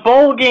the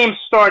bowl games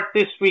start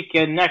this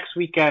weekend. Next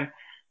weekend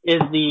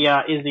is the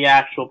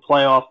actual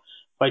playoff.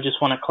 But I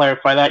just want to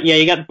clarify that. Yeah,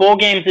 you got bowl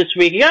games this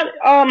week. You got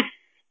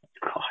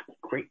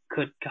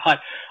good God.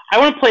 I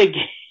want to play a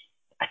game.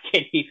 I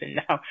can't even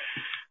now.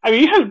 I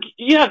mean,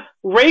 you have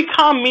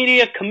Raycom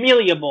Media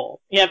Camellia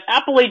Bowl. You have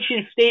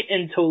Appalachian State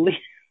and Toledo.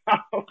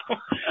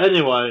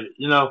 Anyway,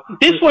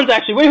 this one's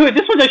actually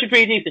this one's actually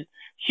pretty decent.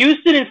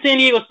 Houston and San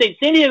Diego State.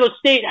 San Diego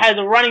State has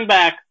a running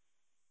back.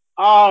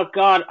 Oh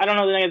God, I don't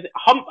know the name.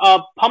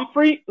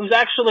 Pumphrey,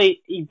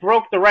 he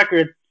broke the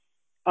record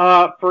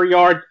for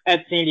yards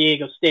at San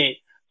Diego State.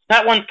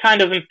 That one's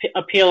kind of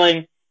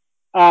appealing.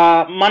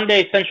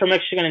 Monday, Central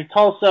Michigan and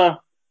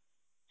Tulsa.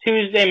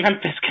 Tuesday,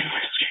 Memphis,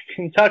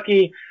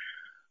 Kentucky.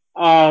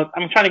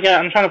 I'm trying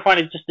to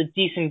find just a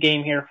decent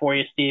game here for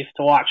you, Steve,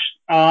 to watch.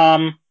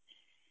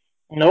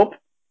 Nope.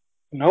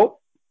 No.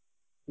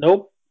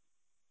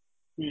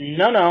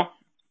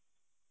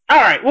 All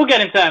right, we'll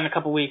get into that in a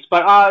couple weeks,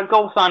 but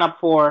go sign up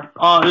for.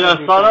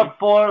 Sign up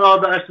for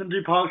the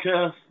SMG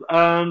podcast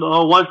and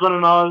Weisman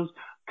and Oz.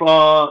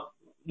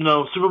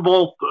 Super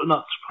Bowl,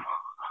 not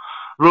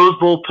Rose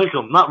Bowl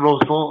Pick'em, not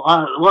Rose Bowl.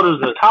 What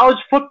is it? College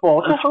football.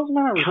 What the hell's the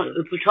matter with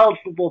you? It's a college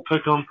football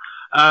Pick'em,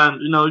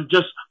 and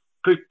just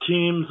pick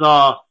teams.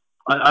 I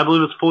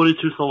believe it's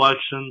 42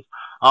 selections.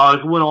 You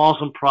can win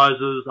awesome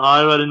prizes.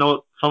 I already know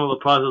what some of the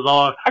prizes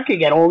are. I could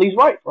get all these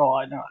right for all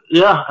I know.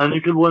 Yeah, and you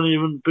could win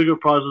even bigger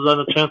prizes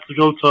and a chance to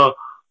go to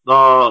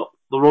the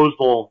Rose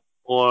Bowl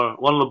or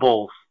one of the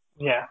bowls.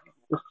 Yeah.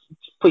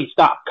 Please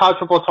stop. College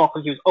football talk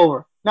with you is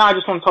over. Now I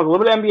just want to talk a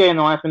little bit of NBA in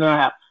the last minute and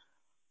a half.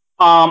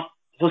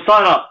 So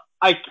sign up.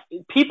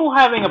 People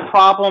having a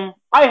problem.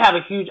 I have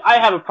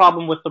a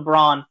problem with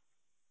LeBron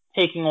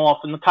taking off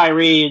and the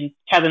Kyrie and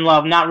Kevin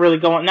Love not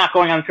going on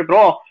the trip at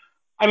all.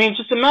 I mean,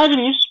 just imagine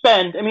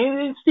Steven,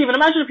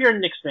 imagine if you're a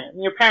Knicks fan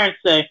and your parents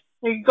say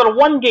you go to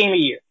one game a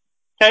year,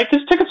 okay?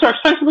 Because tickets are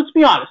expensive, let's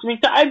be honest. I mean,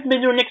 I've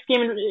been to a Knicks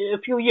game in a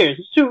few years.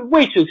 It's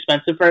way too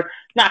expensive for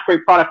not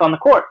great product on the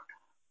court.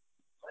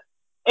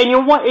 And you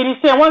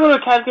say, I want to go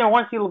to a Cavs game, I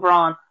want to see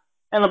LeBron,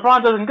 and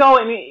LeBron doesn't go,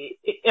 I mean,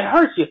 it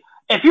hurts you.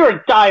 If you're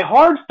a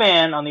die-hard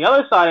fan, on the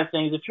other side of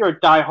things, if you're a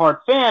die-hard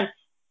fan,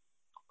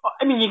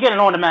 I mean, you get an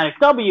automatic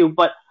W,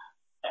 but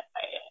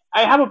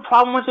I have a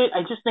problem with it.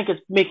 I just think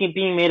it's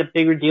being made a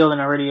bigger deal than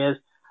it already is.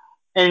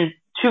 And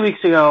 2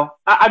 weeks ago,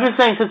 I've been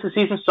saying since the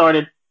season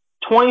started,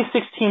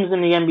 26 teams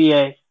in the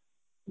NBA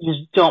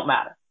just don't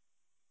matter.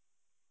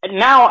 And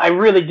now I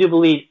really do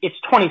believe it's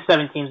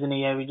 27 teams in the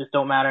NBA just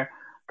don't matter.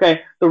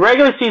 Okay, the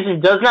regular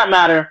season does not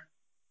matter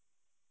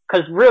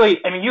because really,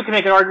 I mean, you can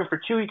make an argument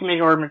for 2, you can make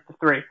an argument for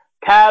 3.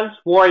 Cavs,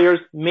 Warriors,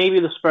 maybe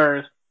the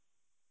Spurs.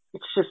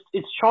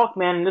 It's chalk,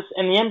 man.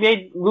 And the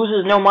NBA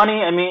loses no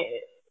money. I mean,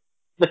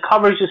 the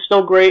coverage is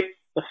still great.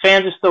 The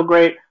fans are still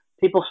great.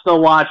 People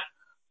still watch.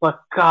 But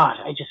God,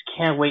 I just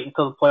can't wait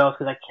until the playoffs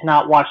because I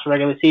cannot watch the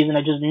regular season.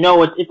 I just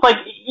know it's like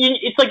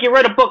you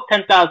read a book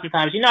 10,000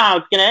 times. You know how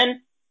it's gonna end.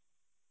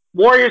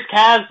 Warriors,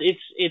 Cavs,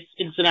 it's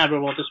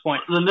inevitable at this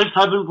point. The Knicks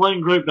have been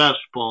playing great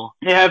basketball.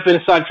 They have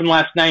been, aside from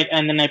last night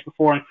and the night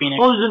before in Phoenix.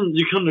 Well,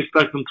 you couldn't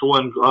expect them to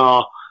win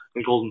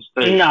in Golden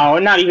State. No,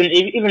 not even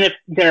if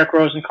Derrick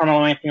Rose and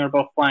Carmelo Anthony were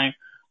both playing.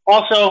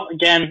 Also,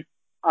 again,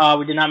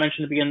 we did not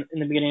mention in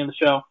the beginning of the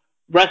show.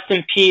 Rest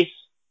in peace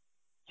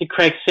to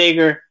Craig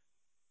Sager.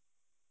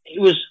 It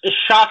was a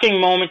shocking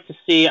moment to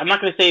see. I'm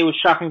not going to say it was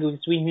shocking because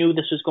we knew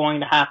this was going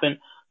to happen,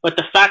 but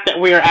the fact that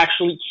we are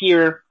actually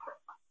here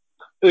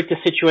with the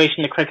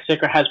situation that Craig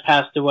Sager has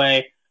passed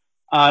away,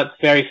 it's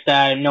very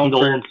sad.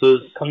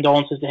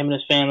 Condolences to him and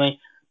his family.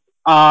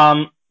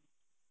 One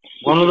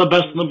of the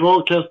best in the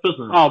broadcast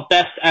business. Oh,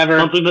 best ever.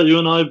 Something that you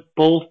and I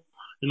both,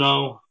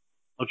 are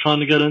trying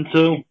to get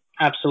into.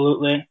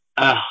 Absolutely.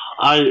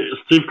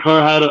 Steve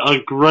Kerr had a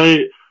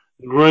great,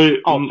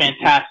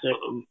 fantastic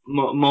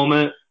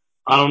moment.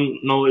 I don't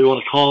know what you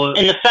want to call it.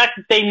 And the fact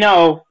that they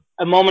know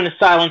a moment of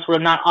silence would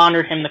have not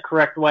honored him the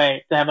correct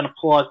way to have an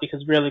applause,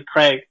 because really,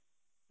 Craig,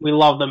 we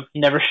love them.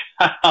 Never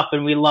shut up,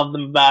 and we love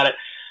them about it.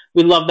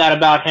 We love that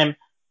about him.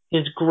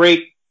 His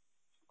great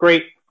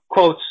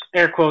quotes,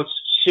 air quotes,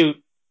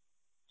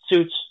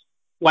 suits,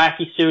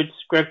 wacky suits,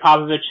 Greg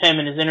Popovich, him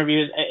and his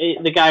interviews.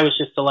 The guy was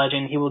just a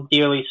legend. He will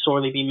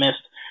sorely be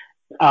missed.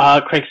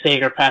 Craig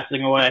Sager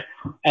passing away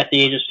at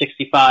the age of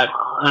 65.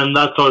 And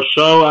that's our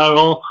show,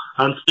 Errol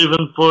and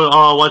Stephen for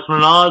Weissman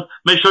and Oz.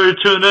 Make sure you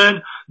tune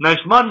in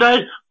next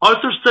Monday.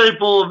 Arthur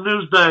Staple of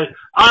Newsday,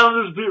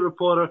 Islanders beat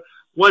reporter,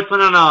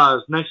 Weissman and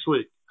Oz, next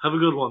week. Have a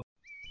good one.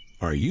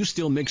 Are you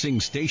still mixing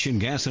station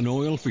gas and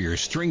oil for your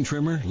string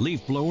trimmer,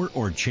 leaf blower,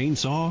 or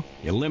chainsaw?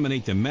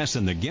 Eliminate the mess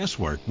and the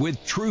guesswork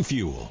with True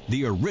Fuel,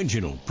 the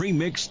original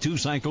pre-mixed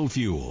 2-cycle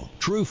fuel.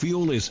 True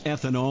Fuel is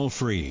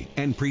ethanol-free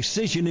and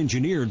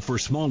precision-engineered for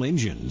small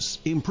engines,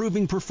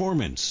 improving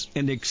performance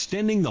and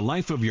extending the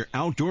life of your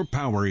outdoor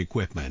power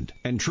equipment.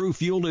 And True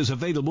Fuel is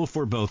available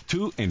for both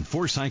 2- and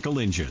 4-cycle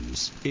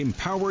engines.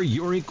 Empower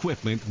your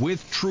equipment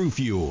with True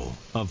Fuel.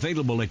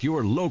 Available at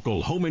your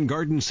local Home and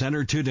Garden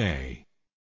Center today.